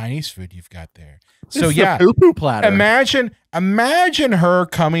what Chinese food you've got there. So yeah, poo-poo platter. Imagine her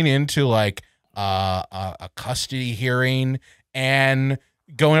coming into like a custody hearing and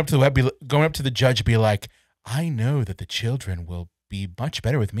going up to the judge and be like, I know that the children will be much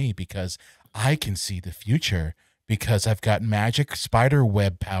better with me because I can see the future because I've got magic spider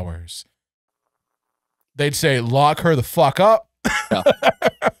web powers. They'd say, lock her the fuck up. Yeah.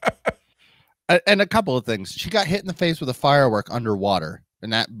 And a couple of things. She got hit in the face with a firework underwater,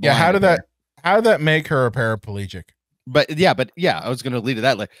 and that. Yeah. How did that make her a paraplegic? But yeah, I was going to lead to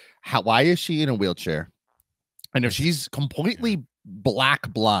that. Like, why is she in a wheelchair? And if she's completely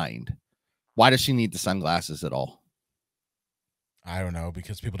black blind, why does she need the sunglasses at all? I don't know,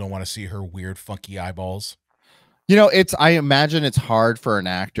 because people don't want to see her weird, funky eyeballs. You know, I imagine it's hard for an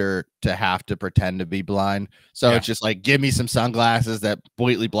actor to have to pretend to be blind. So it's just like, give me some sunglasses that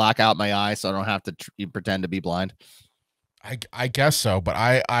completely block out my eyes so I don't have to pretend to be blind. I guess so, but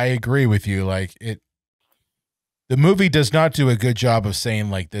I agree with you. Like the movie does not do a good job of saying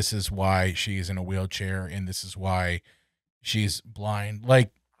like, this is why she's in a wheelchair and this is why she's blind.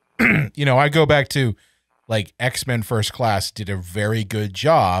 Like, you know, I go back to like X-Men First Class did a very good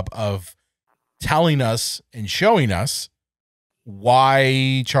job of telling us and showing us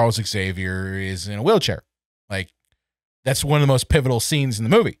why Charles Xavier is in a wheelchair. Like, that's one of the most pivotal scenes in the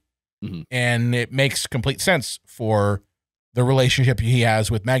movie. Mm-hmm. And it makes complete sense for the relationship he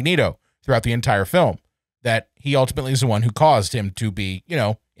has with Magneto throughout the entire film, that he ultimately is the one who caused him to be, you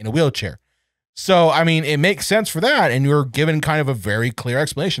know, in a wheelchair. So, I mean, it makes sense for that. And you're given kind of a very clear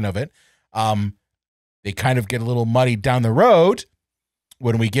explanation of it. They kind of get a little muddied down the road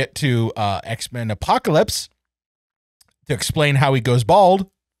when we get to X-Men Apocalypse to explain how he goes bald.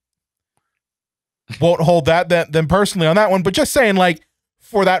 Won't hold them personally on that one, but just saying, like,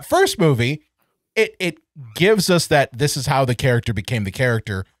 for that first movie, it gives us that this is how the character became the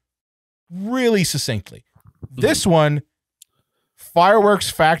character really succinctly. This one, fireworks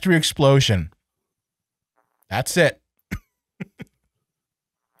factory explosion. That's it.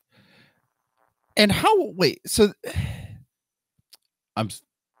 And so I'm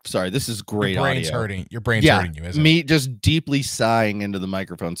sorry, this is great Your brain's audio. hurting. Your brain's hurting you, isn't it? Me just deeply sighing into the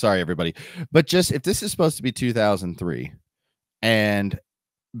microphone. Sorry, everybody. But just, if this is supposed to be 2003 and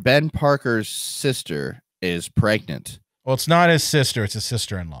Ben Parker's sister is pregnant. Well, it's not his sister. It's his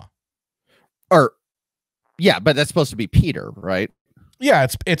sister-in-law. Yeah, but that's supposed to be Peter, right? Yeah,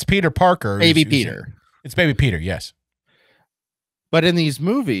 it's Peter Parker. Baby Peter. It's baby Peter, yes. But in these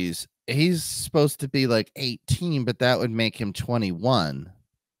movies, he's supposed to be like 18, but that would make him 21.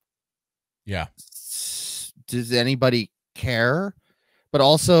 Yeah. Does anybody care? But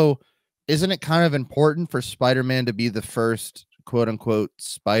also, isn't it kind of important for Spider-Man to be the first quote unquote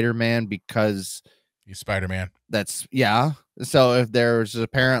Spider-Man because he's Spider-Man? Yeah. So if there's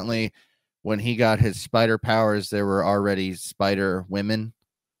apparently, when he got his spider powers, there were already spider women,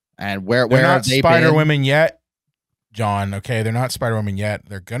 and where not spider women yet, John. Okay, they're not spider women yet.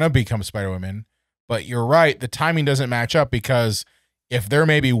 They're gonna become spider women, but you're right. The timing doesn't match up, because if they're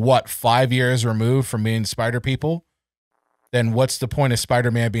maybe 5 years removed from being spider people, then what's the point of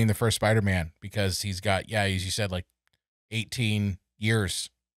Spider-Man being the first Spider-Man? Because he's got, as you said, like 18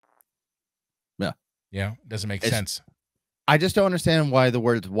 years. Yeah, it doesn't make sense. I just don't understand why the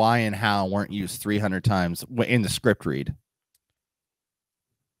words why and how weren't used 300 times in the script read.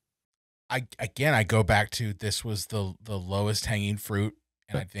 I go back to, this was the lowest hanging fruit,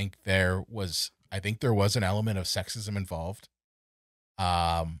 and I think there was an element of sexism involved,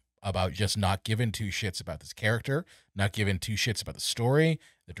 about just not giving two shits about this character, not giving two shits about the story,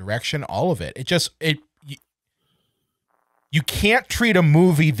 the direction, all of it. You can't treat a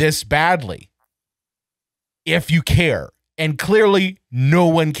movie this badly if you care, and clearly no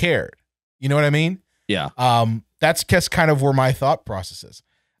one cared. You know what I mean? Yeah. That's just kind of where my thought process is.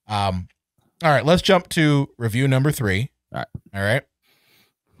 All right, let's jump to review number 3. All right.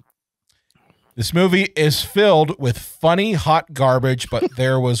 This movie is filled with funny, hot garbage, but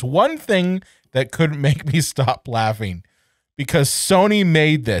there was one thing that couldn't make me stop laughing. Because Sony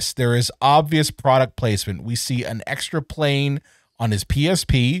made this. There is obvious product placement. We see an extra plane on his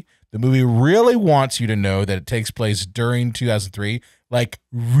PSP. The movie really wants you to know that it takes place during 2003. Like,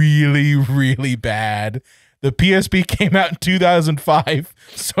 really, really bad. The PSP came out in 2005.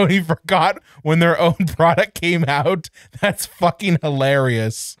 Sony forgot when their own product came out. That's fucking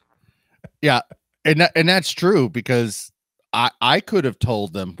hilarious. Yeah, and that's true, because I could have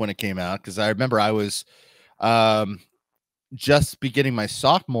told them when it came out, because I remember I was just beginning my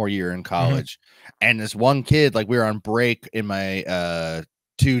sophomore year in college, and this one kid, like, we were on break in my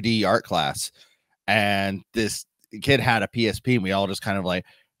 2D art class, and this kid had a PSP, and we all just kind of like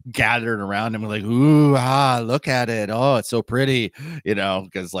gathered around him, like, ooh, look at it, oh, it's so pretty, you know,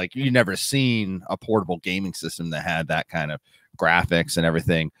 because like you never seen a portable gaming system that had that kind of graphics and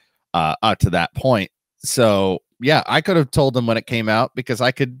everything up to that point. So yeah, I could have told them when it came out, because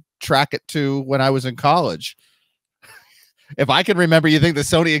I could track it to when I was in college. If I can remember, you think the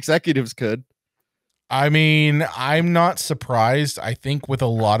Sony executives could? I mean, I'm not surprised. I think with a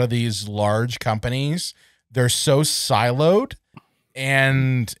lot of these large companies, they're so siloed,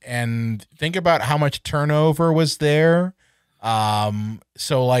 and think about how much turnover was there.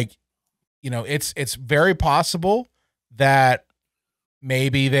 So like, you know, it's very possible that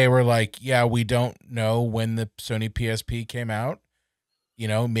maybe they were like, yeah, we don't know when the Sony PSP came out. You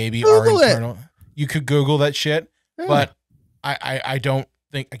know, maybe Google our internal, you could Google that shit, Yeah. but I don't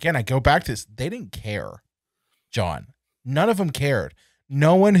think, again, I go back to this. They didn't care, John. None of them cared.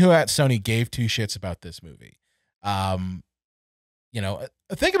 No one who at Sony gave two shits about this movie. You know,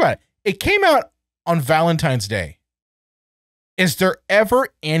 think about it. It came out on Valentine's Day. Is there ever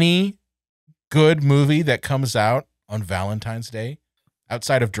any good movie that comes out on Valentine's Day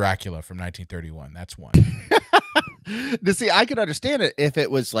outside of Dracula from 1931? That's one. To see, I could understand it if it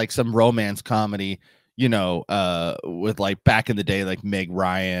was like some romance comedy, you know, with like back in the day, like Meg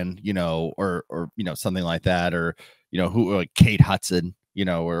Ryan, you know, or you know, something like that, or you know, who, like Kate Hudson, you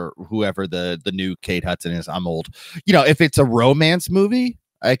know, or whoever the new Kate Hudson is. I'm old. You know, if it's a romance movie,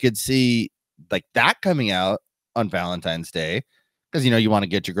 I could see like that coming out on Valentine's Day, because you know, you want to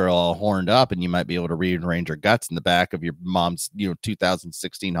get your girl all horned up, and you might be able to rearrange her guts in the back of your mom's, you know,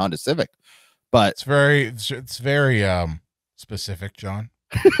 2016 Honda Civic. But it's very specific, John.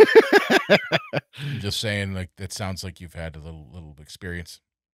 I'm just saying, like, that sounds like you've had a little experience.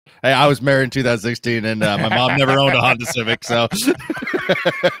 Hey, I was married in 2016, and my mom never owned a Honda Civic, so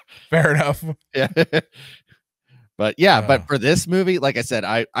fair enough. Yeah. But yeah, but for this movie, like I said,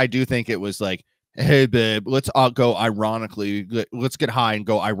 I do think it was like, hey babe, let's all go ironically, let's get high and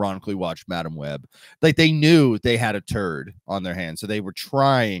go ironically watch Madam Web. Like, they knew they had a turd on their hands, so they were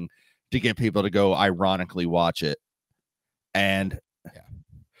trying to get people to go ironically watch it. And yeah,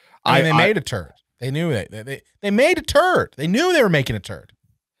 I mean, they made a turd. They knew it. They made a turd. They knew they were making a turd.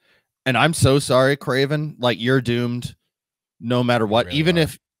 And I'm so sorry, Craven. Like, you're doomed no matter what. Really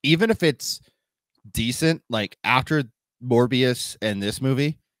even if it's decent, like after Morbius and this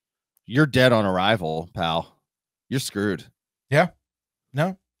movie, you're dead on arrival, pal. You're screwed. Yeah.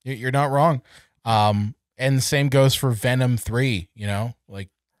 No, you're not wrong. And the same goes for Venom 3, you know, like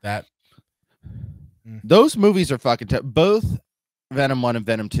that. Those movies are fucking both Venom 1 and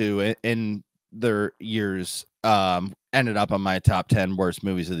Venom 2 in their years ended up on my top 10 worst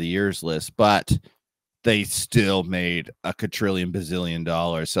movies of the years list, but they still made a quadrillion bazillion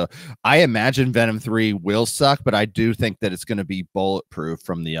dollars. So I imagine Venom 3 will suck, but I do think that it's going to be bulletproof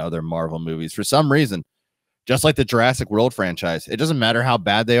from the other Marvel movies for some reason. Just like the Jurassic World franchise, it doesn't matter how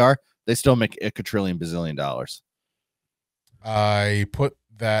bad they are, they still make a quadrillion bazillion dollars. I put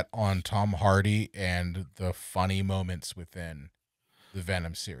that on Tom Hardy and the funny moments within the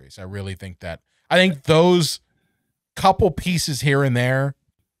Venom series. I really think that, I think those couple pieces here and there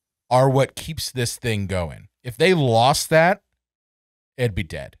are what keeps this thing going. If they lost that, it'd be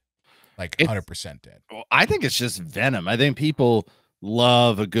dead. Like 100% dead. I think it's just Venom. I think people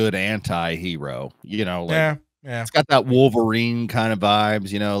love a good anti-hero, you know, like, yeah. It's got that Wolverine kind of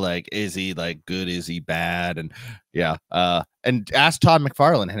vibes, you know, like, is he like good? Is he bad? And yeah. And ask Todd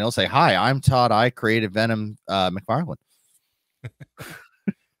McFarlane and he'll say, hi, I'm Todd. I created Venom McFarlane.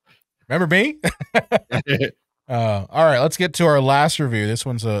 Remember me? All right, let's get to our last review. This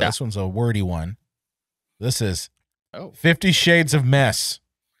one's a wordy one. This is 50 Shades of Mess.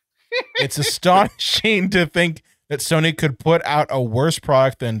 It's astonishing to think that Sony could put out a worse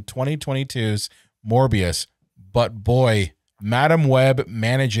product than 2022's Morbius, but boy, Madam Web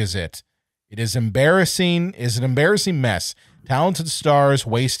manages it. It is an embarrassing mess. Talented stars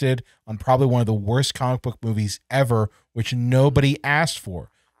wasted on probably one of the worst comic book movies ever, which nobody asked for.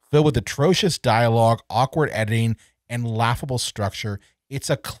 Filled with atrocious dialogue, awkward editing, and laughable structure, it's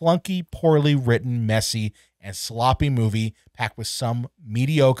a clunky, poorly written, messy, and sloppy movie packed with some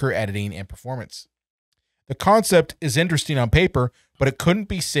mediocre editing and performance. The concept is interesting on paper, but it couldn't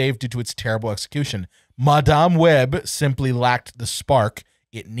be saved due to its terrible execution. Madame Web simply lacked the spark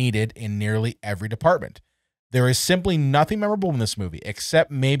it needed in nearly every department. There is simply nothing memorable in this movie,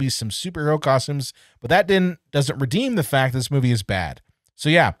 except maybe some superhero costumes, but that doesn't redeem the fact this movie is bad. So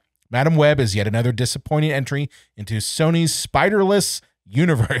yeah, Madame Web is yet another disappointing entry into Sony's spiderless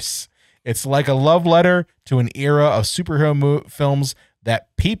universe. It's like a love letter to an era of superhero films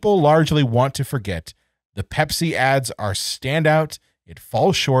that people largely want to forget. The Pepsi ads are standout. It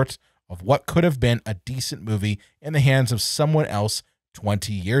falls short of what could have been a decent movie in the hands of someone else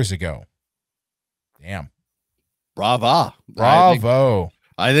 20 years ago. Damn. Bravo. Bravo.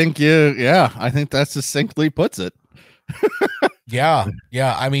 I think that succinctly puts it. Yeah.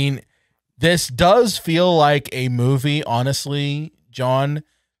 I mean, this does feel like a movie, honestly, John,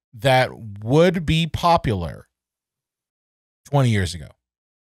 that would be popular 20 years ago.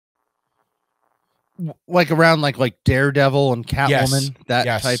 Like around like Daredevil and Catwoman,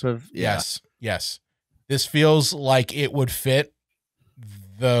 type of. Yeah. Yes. This feels like it would fit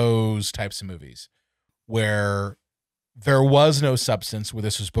those types of movies where there was no substance, where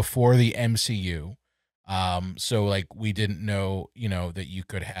this was before the MCU. So like we didn't know, that you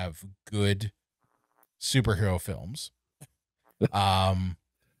could have good superhero films. Now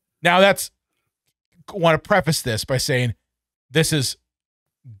want to preface this by saying this is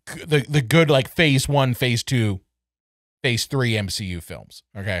the good, like phase 1, phase 2, phase 3 MCU films.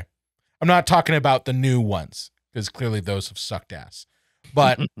 Okay. I'm not talking about the new ones because clearly those have sucked ass,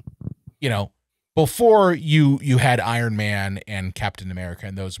 but before you had Iron Man and Captain America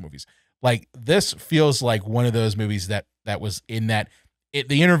and those movies, like this feels like one of those movies that was in the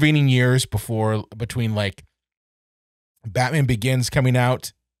intervening years between like Batman Begins coming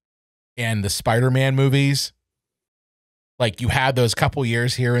out and the Spider-Man movies. Like you had those couple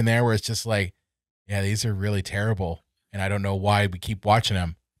years here and there where it's just like, yeah, these are really terrible. And I don't know why we keep watching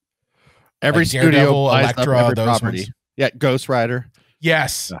them. Every like studio buys Elektra, up every those property. Ones. Yeah. Ghost Rider.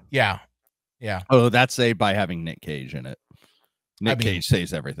 Yes. Yeah. Oh, that's saved by having Nick Cage in it. Cage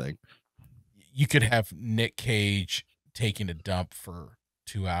saves everything. You could have Nick Cage taking a dump for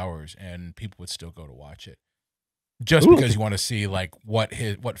 2 hours and people would still go to watch it. Just because you want to see like what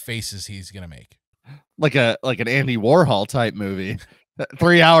faces he's going to make. Like an Andy Warhol type movie.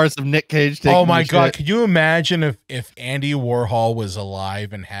 3 hours of Nick Cage taking Oh my God. Could you imagine if Andy Warhol was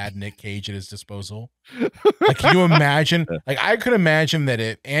alive and had Nick Cage at his disposal? Like, can you imagine? Like, I could imagine that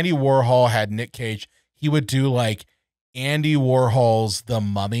if Andy Warhol had Nick Cage, he would do like Andy Warhol's The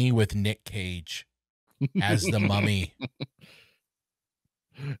Mummy with Nick Cage as the mummy.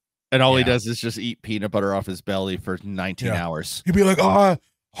 And all he does is just eat peanut butter off his belly for 19 hours. He'd be like, I'm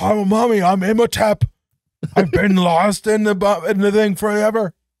a mummy. I'm Imhotep. I've been lost in the thing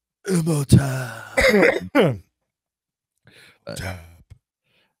forever. Imhotep.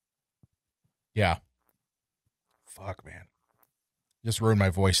 Yeah. Fuck, man. Just ruined my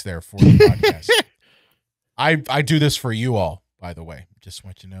voice there for the podcast. I do this for you all, by the way. Just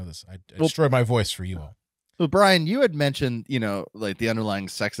want you to know this. I destroyed my voice for you all. Well, Brian, you had mentioned, like the underlying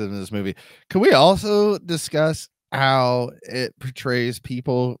sexism in this movie. Can we also discuss how it portrays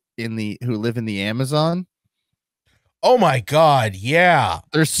people who live in the Amazon? Oh my God, yeah.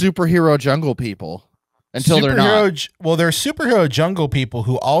 They're superhero jungle people until they're not. Well, they're superhero jungle people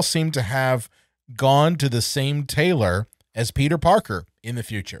who all seem to have gone to the same tailor as Peter Parker in the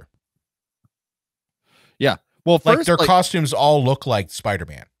future. Yeah. Well, first, like their costumes all look like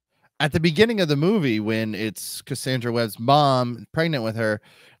Spider-Man. At the beginning of the movie, when it's Cassandra Webb's mom pregnant with her,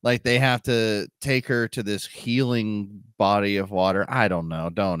 like they have to take her to this healing body of water. I don't know.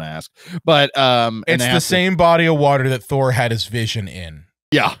 Don't ask. But it's the same body of water that Thor had his vision in.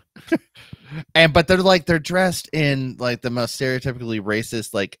 Yeah. But they're dressed in like the most stereotypically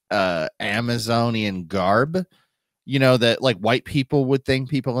racist, like Amazonian garb, that like white people would think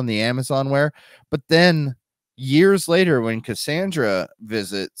people in the Amazon wear. But then years later, when Cassandra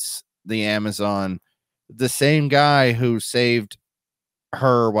visits the Amazon, the same guy who saved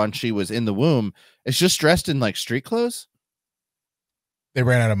her when she was in the womb is just dressed in like street clothes. They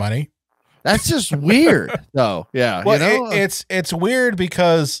ran out of money. That's just weird though. Yeah. Well, it's weird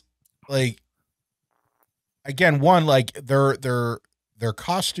because like again, one, like their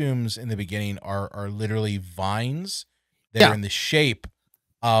costumes in the beginning are literally vines that are Yeah. in the shape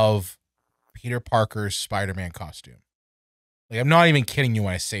of Peter Parker's Spider-Man costume. Like, I'm not even kidding you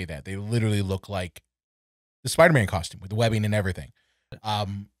when I say that. They literally look like the Spider-Man costume with the webbing and everything.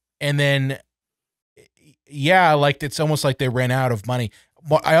 And then, yeah, like it's almost like they ran out of money.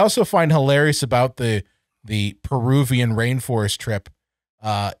 What I also find hilarious about the Peruvian rainforest trip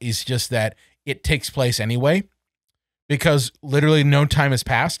is just that it takes place anyway, because literally no time has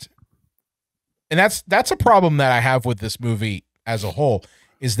passed. And that's a problem that I have with this movie as a whole,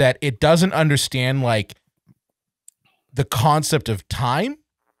 is that it doesn't understand like the concept of time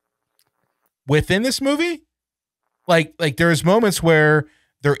within this movie. Like there's moments where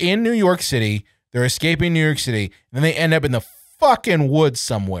they're in New York City, they're escaping New York City, and then they end up in the fucking woods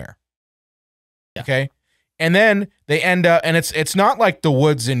somewhere. Yeah. Okay? And then they end up, and it's not like the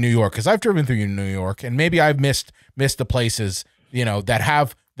woods in New York, because I've driven through New York, and maybe I've missed the places, you know, that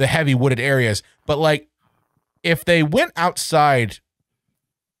have the heavy wooded areas. But like, if they went outside,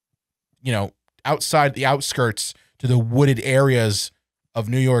 you know, outside the outskirts to the wooded areas of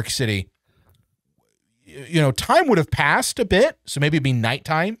New York City, you know, time would have passed a bit. So maybe it'd be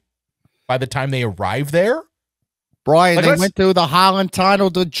nighttime by the time they arrive there. Brian, Like, they went through the Holland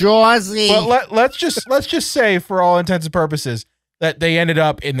Tunnel to Jersey. But let's just say, for all intents and purposes, that they ended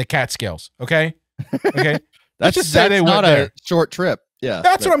up in the Catskills. Okay. Let's just say they went not there. a short trip. Yeah.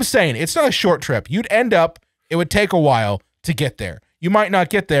 That's what I'm saying. It's not a short trip. You'd end up, it would take a while to get there. You might not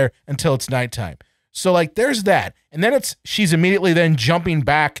get there until it's nighttime. So like, there's that. And then she's immediately then jumping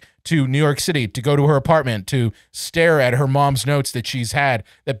back to New York City to go to her apartment to stare at her mom's notes that she's had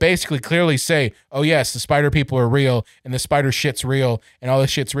that basically clearly say, oh yes, the spider people are real, and the spider shit's real, and all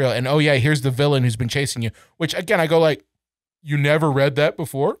this shit's real. And oh yeah, here's the villain who's been chasing you. Which again, I go like, you never read that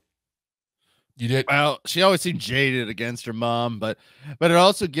before? You did? Well, she always seemed jaded against her mom, but it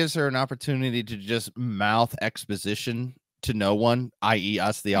also gives her an opportunity to just mouth exposition to no one, i.e.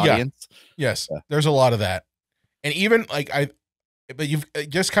 us, the audience. Yes. Yeah. There's a lot of that. And even like but you've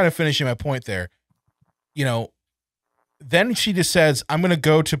just kind of finishing my point there, you know, then she just says, I'm going to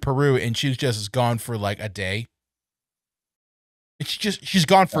go to Peru, and she's just gone for like a day. And she's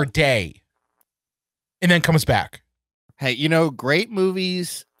gone for a day and then comes back. Hey, you know, great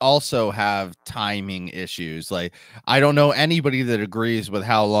movies also have timing issues. Like, I don't know anybody that agrees with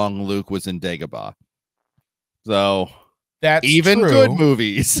how long Luke was in Dagobah. So that's even true. Good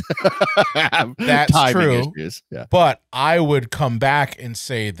movies have that's timing true. issues. Yeah. But I would come back and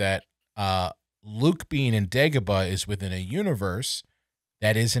say that Luke being in Dagobah is within a universe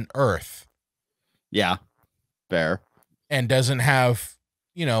that isn't Earth. Yeah. Fair. And doesn't have,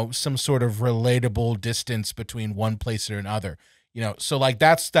 you know, some sort of relatable distance between one place or another. You know, so like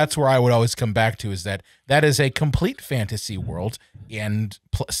that's where I would always come back to, is that is a complete fantasy world and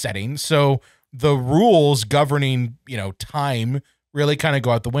setting. So the rules governing, you know, time really kind of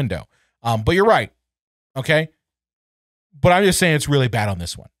go out the window. But you're right. Okay. But I'm just saying it's really bad on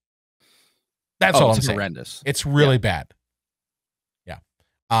this one. That's all I'm saying. Horrendous. It's really bad. Yeah.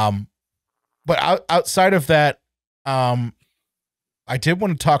 But outside of that, I did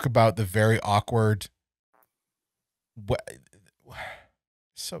want to talk about the very awkward,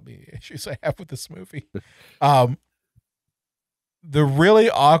 so many issues I have with this movie. The really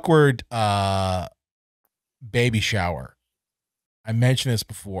awkward baby shower. I mentioned this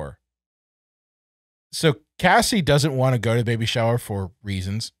before. So Cassie doesn't want to go to the baby shower for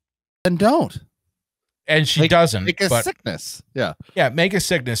reasons. Then don't. And she doesn't. Make a sickness. Yeah. Yeah, make a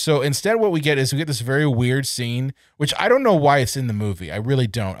sickness. So instead what we get this very weird scene, which I don't know why it's in the movie. I really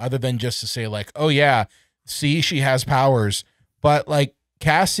don't. Other than just to say like, oh yeah, see, she has powers. But like,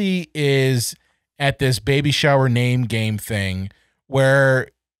 Cassie is at this baby shower name game thing where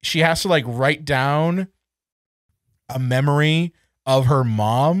she has to like write down a memory of her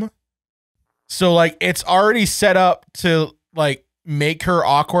mom. So like, it's already set up to like make her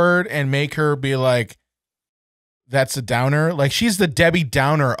awkward and make her be like, that's a downer. Like, she's the Debbie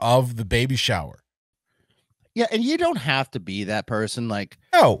Downer of the baby shower. Yeah, and you don't have to be that person. Like,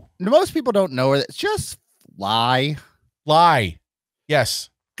 no, most people don't know her. Just lie. Yes.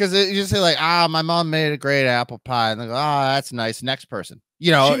 Because you just say like, my mom made a great apple pie, and they go, that's nice. Next person.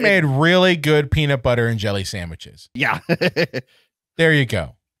 You know, she made really good peanut butter and jelly sandwiches. Yeah. There you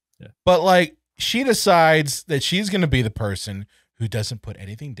go. Yeah. But like, she decides that she's going to be the person who doesn't put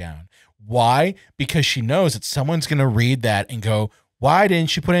anything down. Why? Because she knows that someone's going to read that and go, why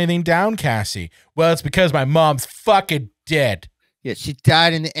didn't you put anything down, Cassie? Well, it's because my mom's fucking dead. Yeah, she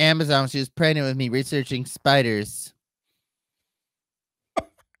died in the Amazon. She was pregnant with me researching spiders.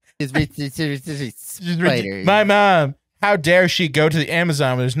 Spider. My mom, how dare she go to the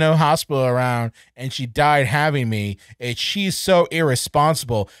Amazon when there's no hospital around and she died having me, and she's so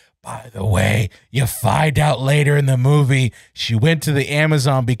irresponsible. By the way, you find out later in the movie she went to the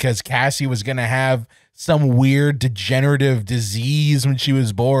Amazon because Cassie was going to have some weird degenerative disease when she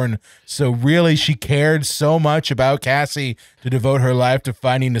was born. So really she cared so much about Cassie to devote her life to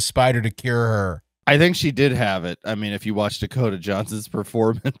finding the spider to cure her. I think she did have it. I mean, if you watch Dakota Johnson's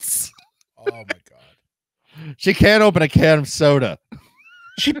performance. Oh my God. She can't open a can of soda.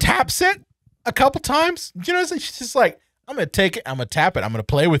 She taps it a couple times. You know, she's just like, I'm going to take it, I'm going to tap it, I'm going to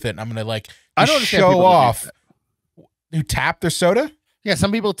play with it, and I'm going to like show off. Who tap their soda? Yeah,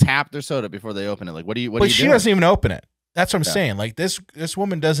 some people tap their soda before they open it. Like, what do you But she doing? doesn't even open it. That's what I'm saying. Like this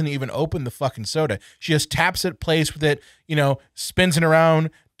woman doesn't even open the fucking soda. She just taps it, plays with it, you know, spins it around,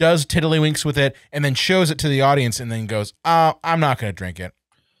 does tiddlywinks with it, and then shows it to the audience and then goes, I'm not going to drink it.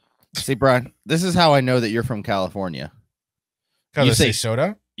 See, Brian, this is how I know that you're from California. Because you say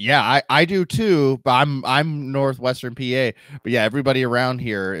soda? Yeah, I do too, but I'm northwestern PA. But yeah, everybody around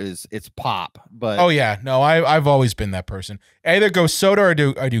here it's pop. But oh yeah, no, I've always been that person. I either go soda or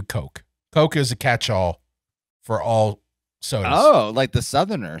I do Coke. Coke is a catch-all for all sodas. Oh, like the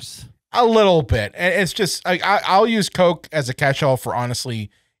Southerners. A little bit. And it's just like I'll use Coke as a catch-all for honestly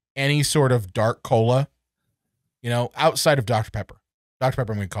any sort of dark cola, you know, outside of Dr. Pepper. Dr.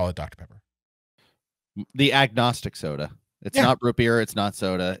 Pepper, I'm going to call it Dr. Pepper. The agnostic soda. It's not root beer. It's not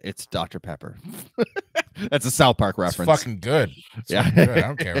soda. It's Dr. Pepper. That's a South Park reference. It's fucking good. It's fucking good. I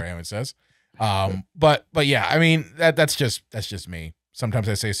don't care what anyone says. But yeah, I mean that's just me. Sometimes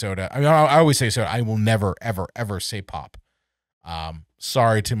I say soda. I mean, I always say soda. I will never, ever, ever say pop.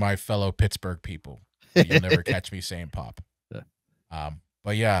 Sorry to my fellow Pittsburgh people. You'll never catch me saying pop.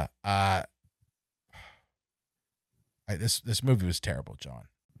 But yeah, this movie was terrible, John.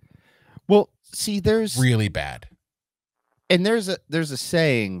 Well, see, there's really bad. And there's a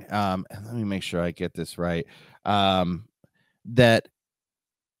saying, let me make sure I get this right, that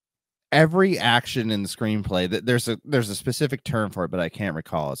every action in the screenplay, that there's a specific term for it, but I can't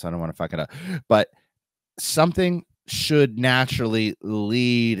recall it, so I don't want to fuck it up. But something should naturally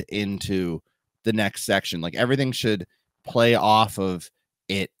lead into the next section. Like everything should play off of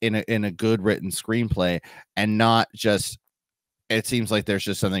it in a good written screenplay, and not just, it seems like there's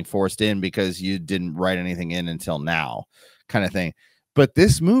just something forced in because you didn't write anything in until now, kind of thing. But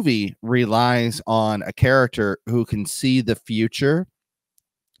this movie relies on a character who can see the future.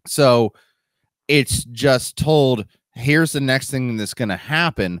 So it's just told, here's the next thing that's going to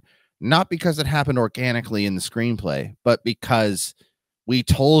happen, not because it happened organically in the screenplay, but because we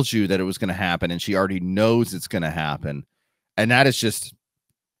told you that it was going to happen and she already knows it's going to happen. And that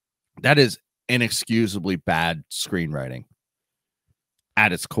is inexcusably bad screenwriting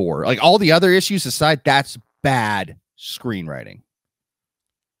at its core. Like all the other issues aside, that's bad screenwriting.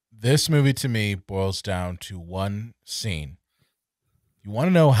 This movie to me boils down to one scene. You want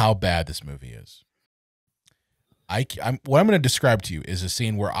to know how bad this movie is? What I'm going to describe to you is a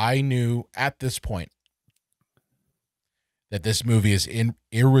scene where I knew at this point that this movie is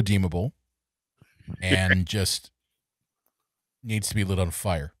irredeemable and just needs to be lit on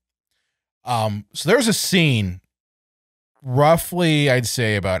fire. So there's a scene roughly, I'd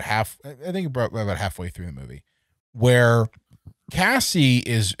say about about halfway through the movie, where Cassie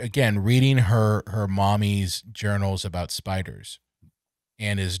is again reading her mommy's journals about spiders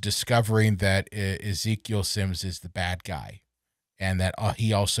and is discovering that Ezekiel Sims is the bad guy and that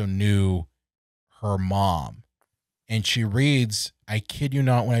he also knew her mom. And she reads, I kid you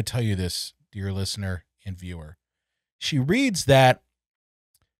not when I tell you this, dear listener and viewer, she reads that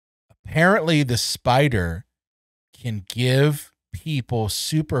apparently the spider can give people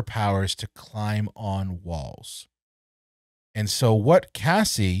superpowers to climb on walls. And so what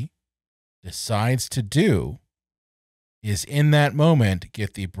Cassie decides to do is in that moment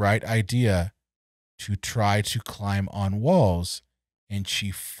get the bright idea to try to climb on walls, and she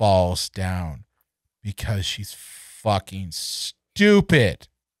falls down because she's fucking stupid.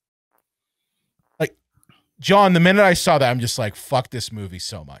 Like, John, the minute I saw that, I'm just like, fuck this movie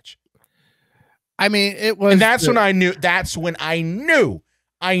so much. I mean, it was, and that's when I knew. That's when I knew.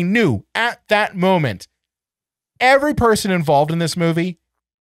 I knew at that moment. Every person involved in this movie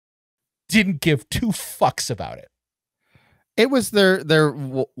didn't give two fucks about it. It was their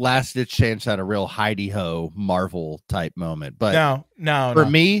last ditch chance at a real hidey-ho Marvel type moment. But no. For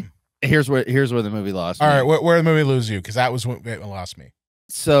me, here's where the movie lost me. All right, where the movie lose you? Because that was what it lost me.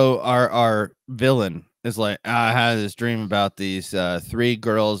 So our villain is like, I had this dream about these 3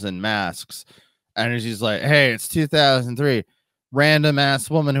 girls in masks. And she's like, hey, it's 2003. random ass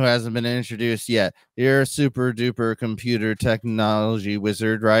woman who hasn't been introduced yet. You're a super duper computer technology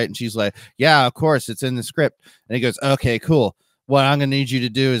wizard, right? And she's like, yeah, of course, it's in the script. And he goes, okay, cool. What I'm going to need you to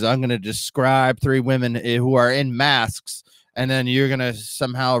do is I'm going to describe 3 women who are in masks, and then you're going to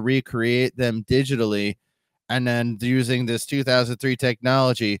somehow recreate them digitally. And then using this 2003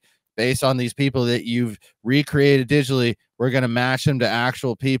 technology based on these people that you've recreated digitally, we're going to match them to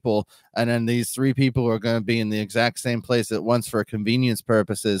actual people. And then these 3 people are going to be in the exact same place at once for convenience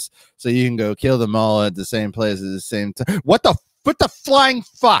purposes. So you can go kill them all at the same place at the same time. What the flying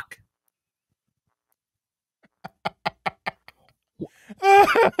fuck?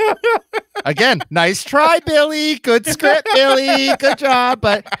 Again, nice try, Billy. Good script, Billy. Good job,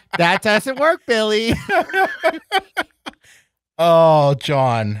 but that doesn't work, Billy. Oh,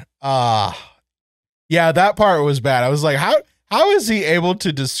 John. Yeah, that part was bad. I was like, how is he able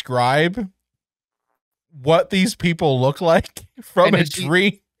to describe what these people look like from a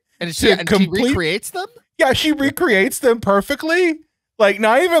tree? And she recreates them? Yeah, she recreates them perfectly. Like,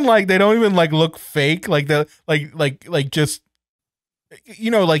 not even like they don't even like look fake. Like the like just,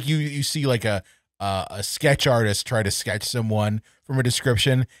 you know, like you see like a sketch artist try to sketch someone from a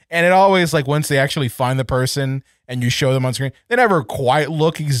description, and it always, like, once they actually find the person and you show them on screen, they never quite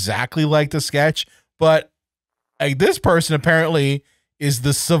look exactly like the sketch. But like, this person apparently is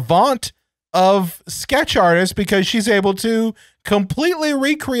the savant of sketch artists because she's able to completely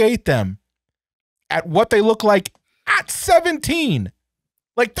recreate them at what they look like at 17.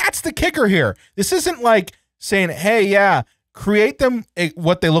 Like, that's the kicker here. This isn't like saying, hey, yeah, create them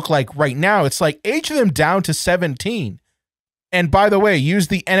what they look like right now. It's like, age them down to 17. And by the way, use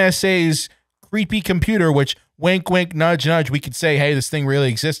the NSA's creepy computer, which, wink, wink, nudge, nudge, we could say, hey, this thing really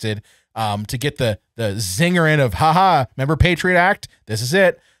existed, to get the zinger in of, haha, remember Patriot Act? This is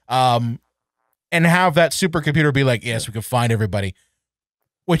it. And have that supercomputer be like, yes, we can find everybody,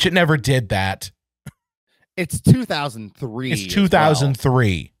 which it never did that. It's 2003. It's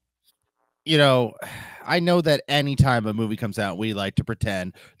 2003. Well. You know, I know that anytime a movie comes out, we like to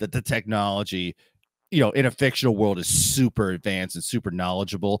pretend that the technology, you know, in a fictional world is super advanced and super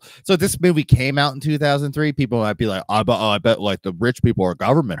knowledgeable. So if this movie came out in 2003, people might be like, I bet like the rich people or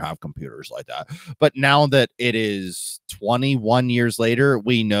government have computers like that. But now that it is 21 years later,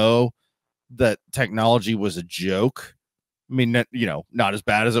 we know that technology was a joke. I mean, you know, not as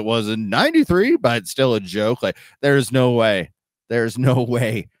bad as it was in 93, but still a joke. Like, there's no way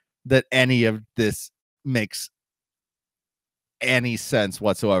that any of this makes any sense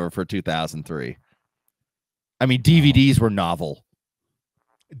whatsoever for 2003. I mean, DVDs were novel.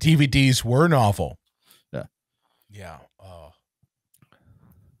 DVDs were novel. Yeah. Yeah. Oh.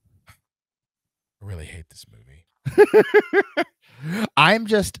 I really hate this movie. I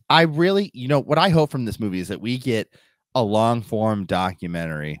really, you know, what I hope from this movie is that we get a long form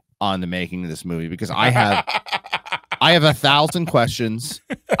documentary on the making of this movie, because I have 1,000 questions.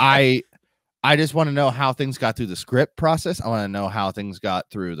 I just want to know how things got through the script process. I want to know how things got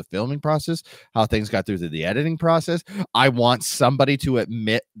through the filming process, how things got through the editing process. I want somebody to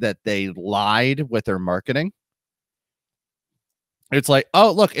admit that they lied with their marketing. It's like,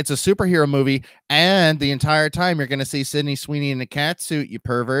 oh, look, it's a superhero movie, and the entire time you're going to see Sydney Sweeney in a cat suit, you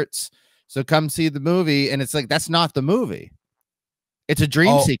perverts. So come see the movie. And it's like, that's not the movie. It's a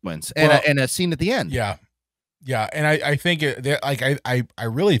dream sequence and a scene at the end. Yeah. Yeah. And I think I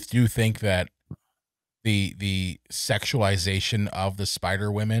really do think that the sexualization of the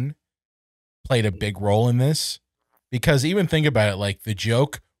Spider Women played a big role in this, because even think about it, like, the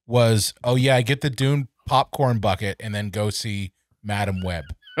joke was, oh yeah, get the Dune popcorn bucket and then go see Madam Web.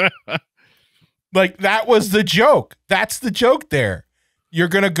 Like, that was the joke. That's the joke there. You're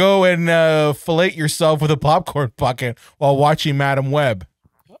going to go and fillet yourself with a popcorn bucket while watching Madam Web.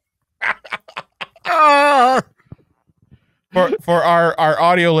 For our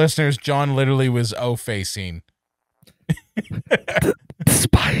audio listeners, John literally was O-facing.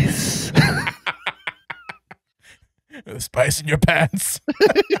 Spice. The spice in your pants.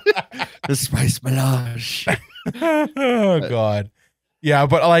 The spice melange. Oh, God. Yeah,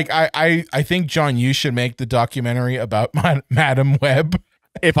 but like, I think, John, you should make the documentary about Madam Web.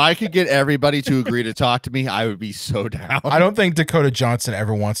 If I could get everybody to agree to talk to me, I would be so down. I don't think Dakota Johnson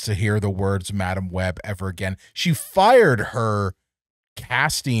ever wants to hear the words Madam Web ever again. She fired her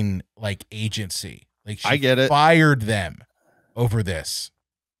casting, like, agency. Like, she I get it. Fired them over this.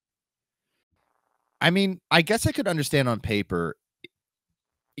 I mean, I guess I could understand on paper.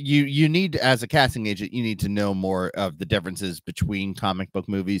 You need, as a casting agent, you need to know more of the differences between comic book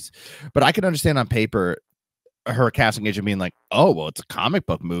movies. But I could understand on paper her casting agent being like, oh, well, it's a comic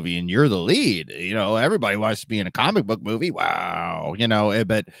book movie and you're the lead. You know, everybody wants to be in a comic book movie. Wow. You know,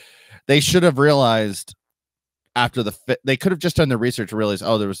 but they should have realized after they could have just done the research to realize,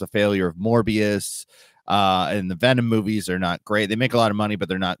 oh, there was a failure of Morbius, and the Venom movies are not great. They make a lot of money, but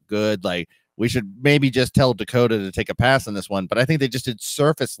they're not good. Like, we should maybe just tell Dakota to take a pass on this one. But I think they just did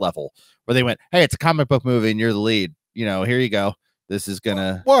surface level where they went, hey, it's a comic book movie and you're the lead. You know, here you go. This is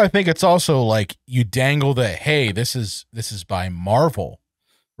gonna. Well, I think it's also like you dangle that, hey, this is by Marvel,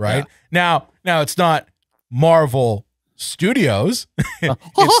 right? Yeah. Now it's not Marvel Studios.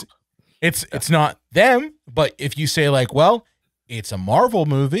 It's not them, but if you say like, well, it's a Marvel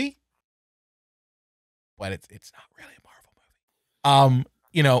movie, but it's not really a Marvel movie.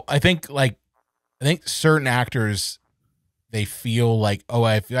 You know, I think certain actors, they feel like, oh,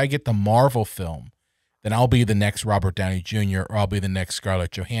 if I get the Marvel film, then I'll be the next Robert Downey Jr., or I'll be the next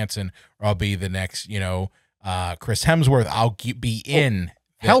Scarlett Johansson, or I'll be the next, Chris Hemsworth. I'll be in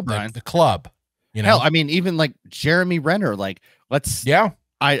the club. You know, hell, I mean, even like Jeremy Renner, like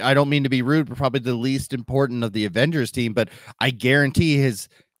I don't mean to be rude, but probably the least important of the Avengers team, but I guarantee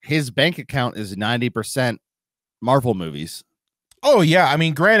his bank account is 90% Marvel movies. Oh yeah, I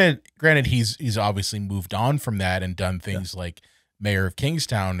mean, granted, he's obviously moved on from that and done things like Mayor of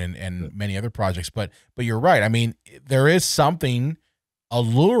Kingstown and many other projects, but you're right. I mean, there is something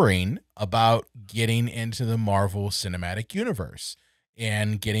alluring about getting into the Marvel Cinematic Universe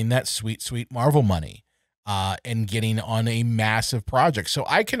and getting that sweet Marvel money, and getting on a massive project. So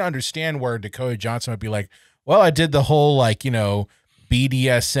I can understand where Dakota Johnson might be like, well, I did the whole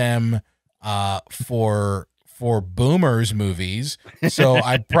BDSM for boomers movies, so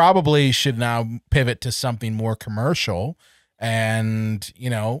I probably should now pivot to something more commercial. And,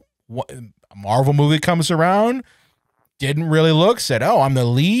 a Marvel movie comes around, didn't really look, said, oh, I'm the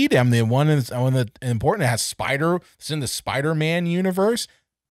lead. I'm the one that's important. It has it's in the Spider-Man universe.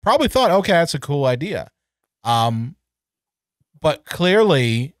 Probably thought, okay, that's a cool idea. But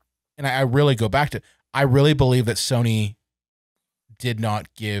clearly, and I really go back to, I really believe that Sony did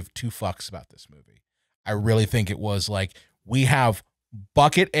not give two fucks about this movie. I really think it was like, we have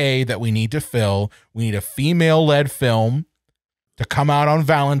bucket A that we need to fill. We need a female-led film to come out on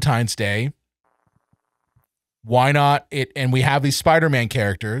Valentine's Day. Why not it? And we have these Spider-Man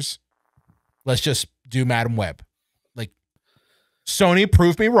characters. Let's just do Madam Web. Like, Sony,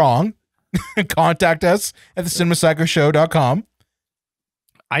 prove me wrong. Contact us at thecinemapsychoshow.com.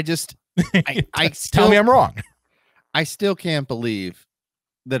 I still, tell me I'm wrong. I still can't believe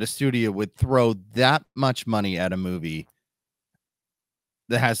that a studio would throw that much money at a movie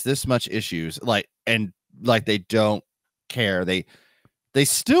that has this much issues, and they don't care. They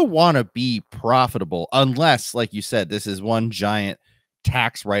still want to be profitable, unless, like you said, this is one giant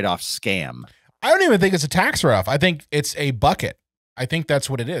tax write-off scam. I don't even think it's a tax write-off. I think it's a bucket. I think that's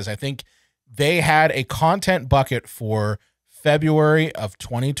what it is. I think they had a content bucket for February of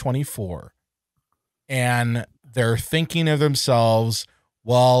 2024, and they're thinking of themselves,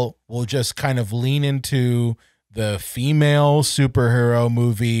 well, we'll just kind of lean into the female superhero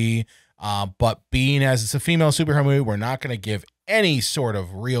movie, but being as it's a female superhero movie, we're not going to give any sort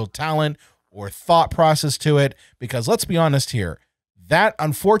of real talent or thought process to it, because let's be honest here, that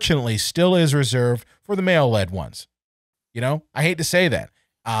unfortunately still is reserved for the male-led ones. I hate to say that.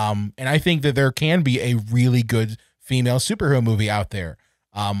 And I think that there can be a really good female superhero movie out there.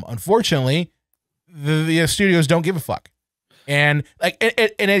 Unfortunately, the studios don't give a fuck. And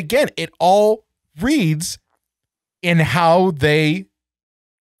and again, it all reads in how they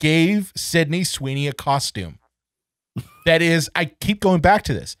gave Sydney Sweeney a costume. That is, I keep going back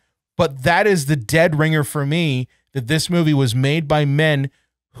to this, but that is the dead ringer for me, that this movie was made by men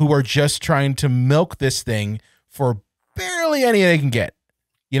who are just trying to milk this thing for barely any they can get.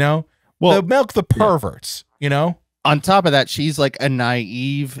 Well, they'll milk the perverts, On top of that, she's like a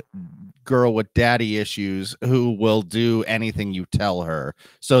naive girl with daddy issues who will do anything you tell her.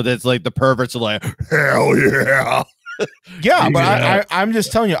 So that's like the perverts are like, hell yeah. Yeah, but I'm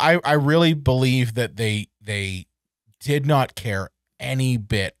just telling you, I really believe that they did not care any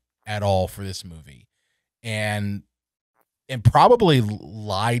bit at all for this movie, and probably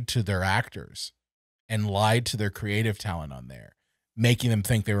lied to their actors and lied to their creative talent on there, making them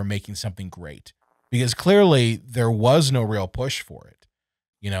think they were making something great, because clearly there was no real push for it.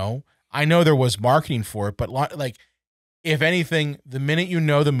 I know there was marketing for it, but like, if anything, the minute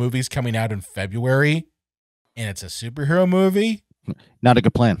the movie's coming out in February and it's a superhero movie, not a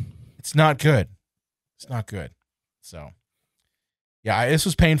good plan. It's not good. It's not good. So, yeah, this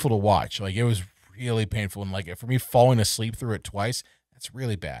was painful to watch. Like, it was really painful. And like, for me, falling asleep through it twice, that's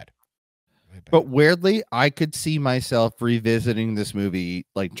really bad. But weirdly, I could see myself revisiting this movie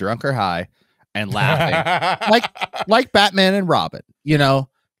like drunk or high and laughing, like Batman and Robin, you know,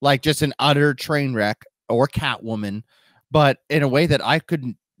 like just an utter train wreck, or Catwoman, but in a way that I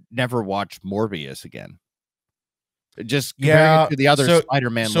could never watch Morbius again. Just comparing it to the other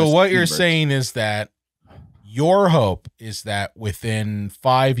Spider-Man. So what you're saying is that your hope is that within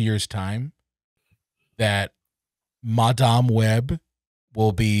 5 years' time, that Madame Web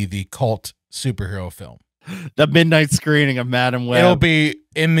will be the cult superhero film. The midnight screening of Madame Web. It'll be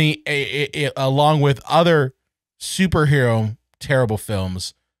in the along with other superhero terrible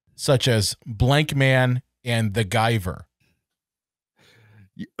films such as Blank Man and The Guyver.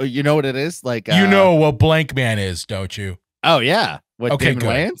 You know what it is? Like you know what Blank Man is, don't you? Oh yeah. With okay, Damon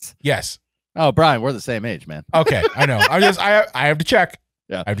Wayans? Yes. Oh, Brian, we're the same age, man. Okay, I know. I have to check.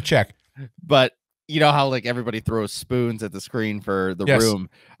 Yeah. I have to check. But you know how like everybody throws spoons at the screen for the room?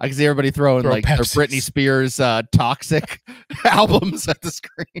 I can see everybody throwing like their Britney Spears Toxic albums at the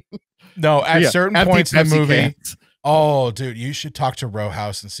screen. No, at certain points in the movie. Cans. Oh, dude, you should talk to Row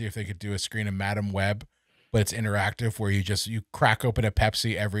House and see if they could do a screen of Madame Web, but it's interactive where you crack open a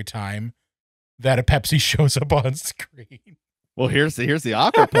Pepsi every time that a Pepsi shows up on screen. Well, here's the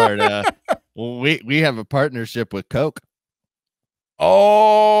awkward part. We have a partnership with Coke.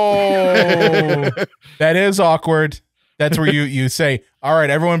 Oh, that is awkward. That's where you say, all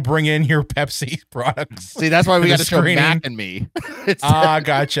right, everyone bring in your Pepsi products. See, that's why we got to show Mac and me.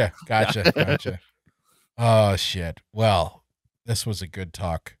 Gotcha. Oh, shit. Well, this was a good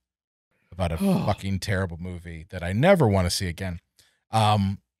talk about a fucking terrible movie that I never want to see again.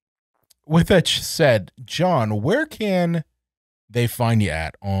 With that said, John, where can they find you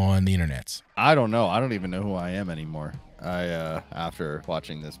at on the internets? I don't know. I don't even know who I am anymore. After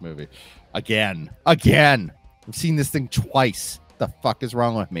watching this movie again, I've seen this thing twice. The fuck is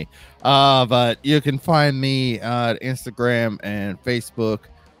wrong with me? But you can find me at Instagram and Facebook.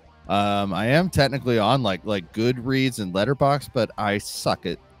 I am technically on like Goodreads and Letterboxd, but I suck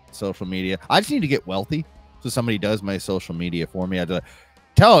at social media. I just need to get wealthy, so somebody does my social media for me. I do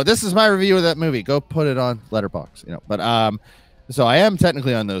tell this is my review of that movie. Go put it on Letterboxd, you know. But so I am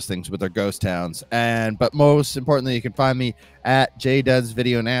technically on those things with our ghost towns, but most importantly, you can find me at JDuds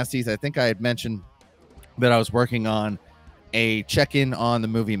Video Nasties. I think I had mentioned that I was working on a check-in on the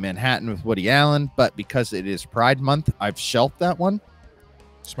movie Manhattan with Woody Allen, but because it is Pride Month, I've shelved that one.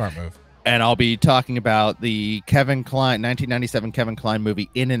 Smart move. And I'll be talking about the Kevin Kline 1997 Kevin Kline movie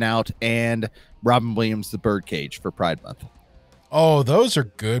In and Out and Robin Williams' The Birdcage for Pride Month. Oh, those are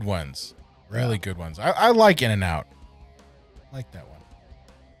good ones. Really good ones. I like In and Out. I like that one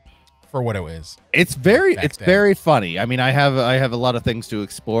for what it is. It's very funny. I mean, I have a lot of things to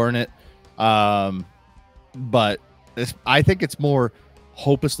explore in it, but I think it's more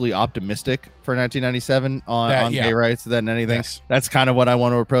hopelessly optimistic for 1997 on gay rights than anything. Yes. That's kind of what I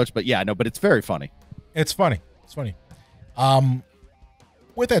want to approach. But yeah, no, but it's very funny. It's funny.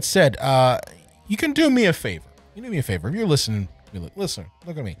 With that said, you can do me a favor. You do me a favor if you're listening. Listen,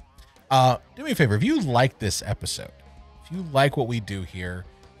 look at me. Do me a favor if you like this episode. If you like what we do here,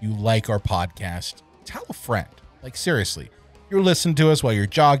 you like our podcast, tell a friend. Like seriously, you're listening to us while you're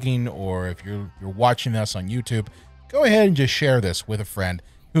jogging, or if you're watching us on YouTube, go ahead and just share this with a friend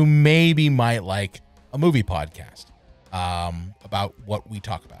who maybe might like a movie podcast about what we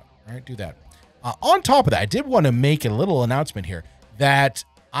talk about. All right, do that. On top of that, I did want to make a little announcement here that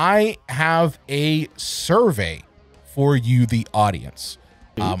I have a survey for you, the audience.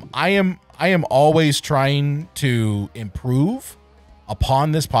 I am always trying to improve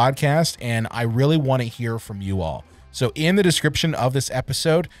upon this podcast, and I really want to hear from you all. So in the description of this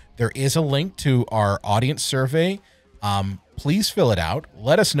episode, there is a link to our audience survey. Please fill it out.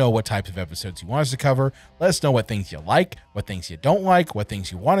 Let us know what types of episodes you want us to cover. Let us know what things you like, what things you don't like, what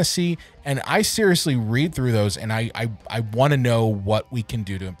things you want to see. And I seriously read through those, and I want to know what we can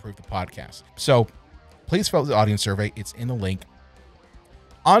do to improve the podcast. So please fill out the audience survey. It's in the link.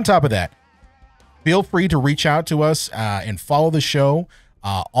 On top of that, feel free to reach out to us and follow the show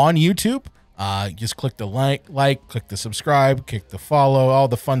on YouTube. Just click the like, click the subscribe, click the follow, all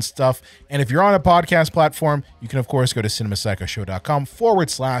the fun stuff. And if you're on a podcast platform, you can, of course, go to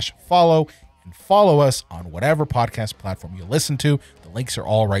cinemapsychoshow.com/follow and follow us on whatever podcast platform you listen to. The links are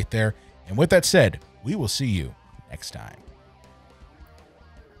all right there. And with that said, we will see you next time.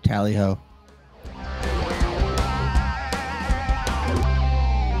 Tally ho.